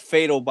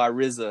Fatal by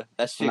RZA.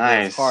 That shit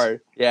goes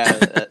hard. Yeah,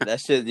 that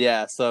shit.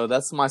 Yeah, so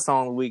that's my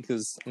song of the week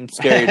because I'm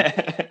scared.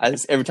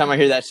 Every time I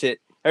hear that shit,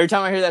 I think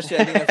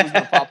that's what's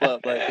gonna pop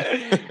up.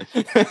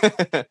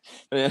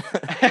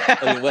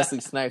 Like Wesley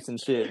Snipes and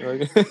shit.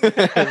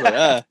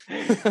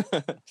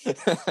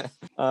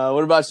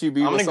 What about you,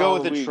 B? I'm gonna go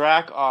with the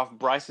track off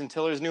Bryson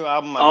Tiller's new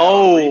album.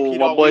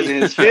 My boy's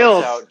in his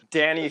field.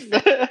 Danny.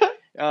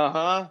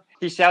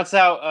 He shouts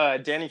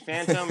out Danny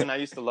Phantom, and I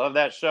used to love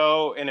that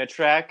show. In a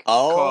track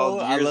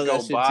called Years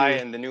Go By,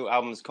 and the new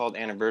album is called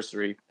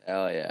Anniversary.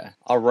 Hell yeah!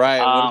 All right,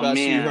 what about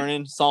you,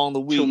 Hernan? Song of the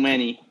week?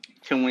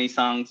 Too many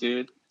songs,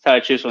 dude. Sorry,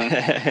 choose one.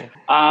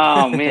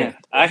 Oh man,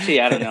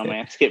 actually, I don't know,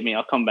 man. Skip me.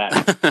 I'll come back.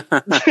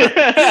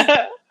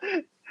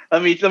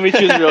 Let me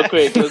choose real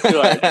quick. Let's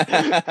do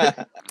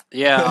it.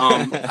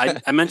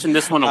 Yeah, I mentioned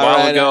this one a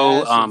while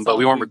ago, but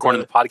we weren't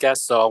recording the podcast,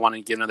 so I want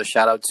to give another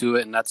shout out to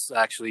it. And that's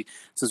actually,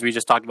 since we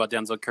just talked about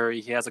Denzel Curry,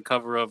 he has a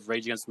cover of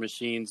Rage Against the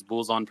Machine's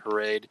 "Bulls on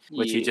Parade,"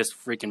 which he just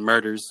freaking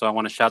murders. So I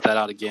want to shout that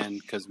out again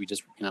because we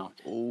just,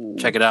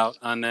 check it out.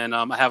 And then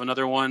I have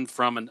another one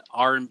from an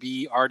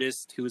R&B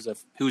artist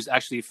who's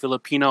actually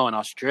Filipino and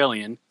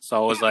Australian.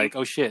 So I was like,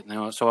 oh shit!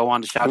 So I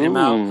wanted to shout him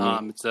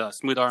out. It's a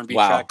smooth R&B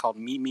track called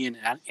 "Meet Me in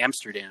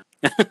Amsterdam."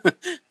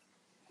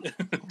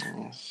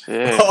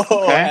 Shit.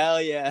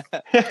 Hell yeah.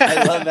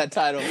 I love that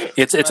title.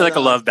 It's like a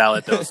love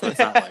ballad though, so it's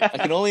not like I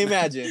can only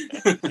imagine.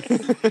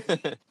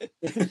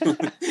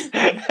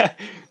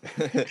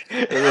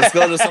 Let's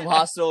go to some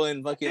hostel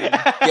and fucking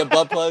get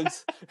butt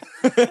plugs.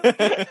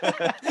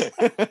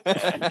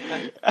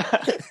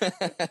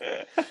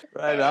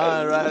 Right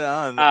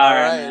on. All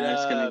right,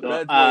 that's gonna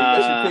go.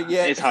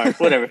 It's hard.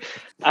 Whatever.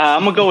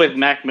 I'm gonna go with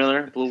Mac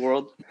Miller, Blue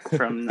World,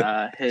 from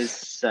his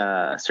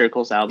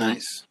Circles album.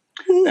 Nice.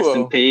 Rest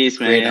in peace,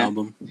 man. Great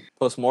album.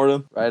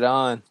 Postmortem. Right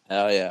on.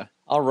 Hell yeah.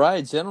 All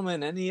right,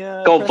 gentlemen. Any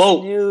go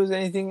vote news?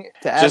 Anything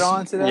to add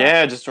on to that?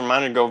 Yeah, just a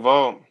reminder, go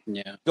vote.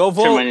 Yeah. Go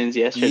vote. Turned mine in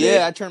yesterday.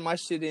 Yeah, I turned my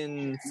shit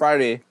in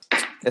Friday.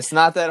 It's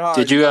not that hard.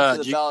 Did you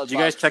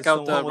guys check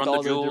out the Run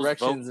the Jewels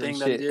vote thing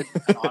that did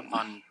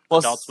on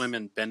Adult Swim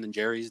and Ben and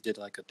Jerry's did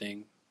like a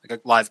thing, like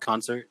a live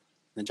concert?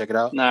 Then check it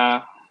out.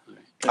 Nah.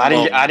 I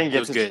didn't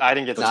get to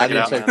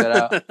check that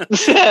out.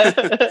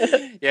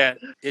 Yeah,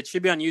 it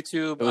should be on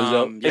YouTube.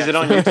 Is it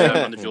on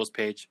YouTube? On the Jewels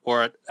page,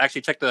 or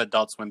actually check the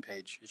Adult Swim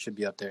page. It should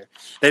be up there.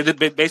 They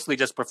basically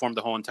just performed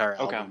the whole entire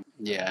album.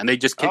 Okay. Yeah, and they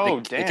just kick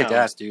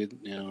ass, dude.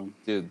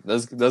 Dude,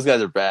 those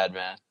guys are bad,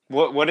 man.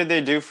 What did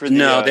they do for the?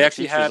 No, they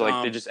actually had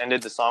they just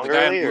ended the song the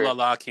guy early. Ooh La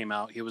La came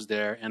out. He was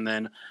there, and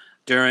then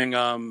during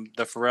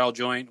the Pharrell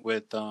joint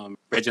with Rage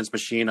Against the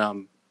Machine,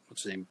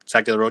 what's his name?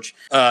 Zach De La Roche.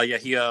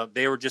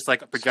 They were just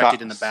like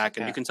projected in the back,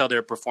 and you can tell they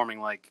were performing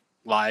like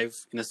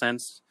live in a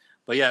sense.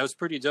 But yeah, it was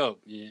pretty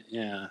dope.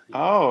 Yeah.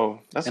 Oh,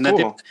 that's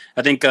cool.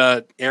 I think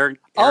Aaron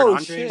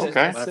Andre. Shit.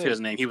 Okay. I forget his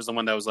name. He was the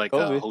one that was like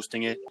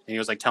hosting it, and he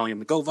was like telling him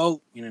to go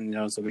vote.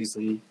 So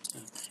basically,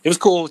 it was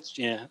cool.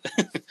 Yeah.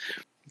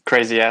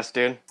 Crazy ass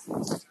dude.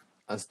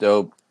 That's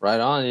dope. Right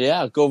on.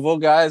 Yeah, go vote,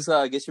 guys.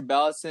 Get your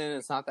ballots in.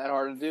 It's not that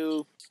hard to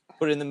do.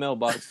 Put it in the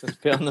mailbox. Put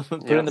it in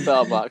the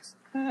ballot box.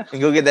 And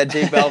go get that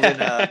J Balvin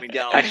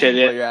McDonald's.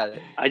 Actually, while you're at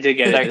it. I did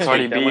get that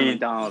Cardi B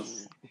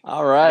McDonald's.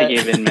 All right. I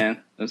gave in,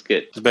 man. It was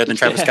good. It was better than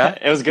Travis Scott.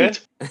 It was good.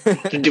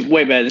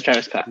 Way better than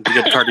Travis Scott. Did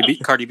you get the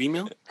Cardi B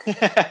meal?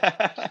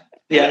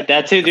 Yeah,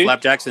 that too, dude.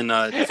 Flapjacks and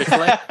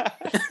Chick-fil-A.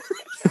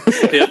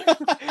 Yeah.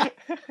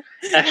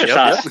 Extra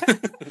sauce.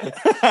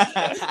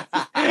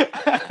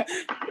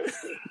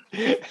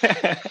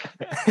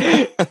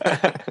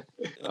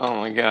 Oh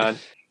my god.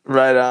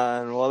 Right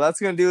on. Well, that's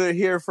going to do it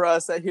here for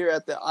us here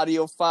at the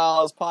Audio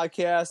Files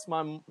podcast.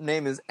 My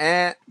name is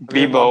Ant.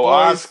 Bibo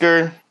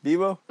Oscar.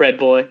 Bibo? Bread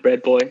boy.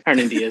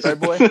 Hernan Diaz. Bread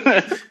boy?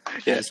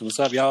 Yes. What's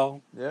up,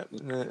 y'all?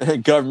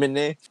 Yep. Government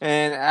name.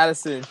 And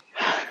Addison.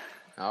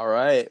 All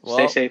right. Well,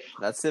 stay safe.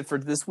 That's it for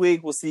this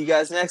week. We'll see you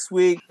guys next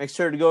week. Make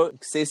sure to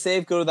stay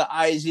safe. Go to the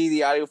IG,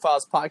 the Audio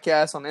Files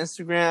podcast on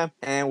Instagram.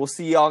 And we'll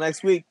see y'all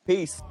next week.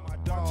 Peace.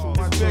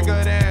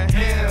 Bigger than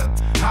hip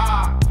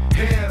hop.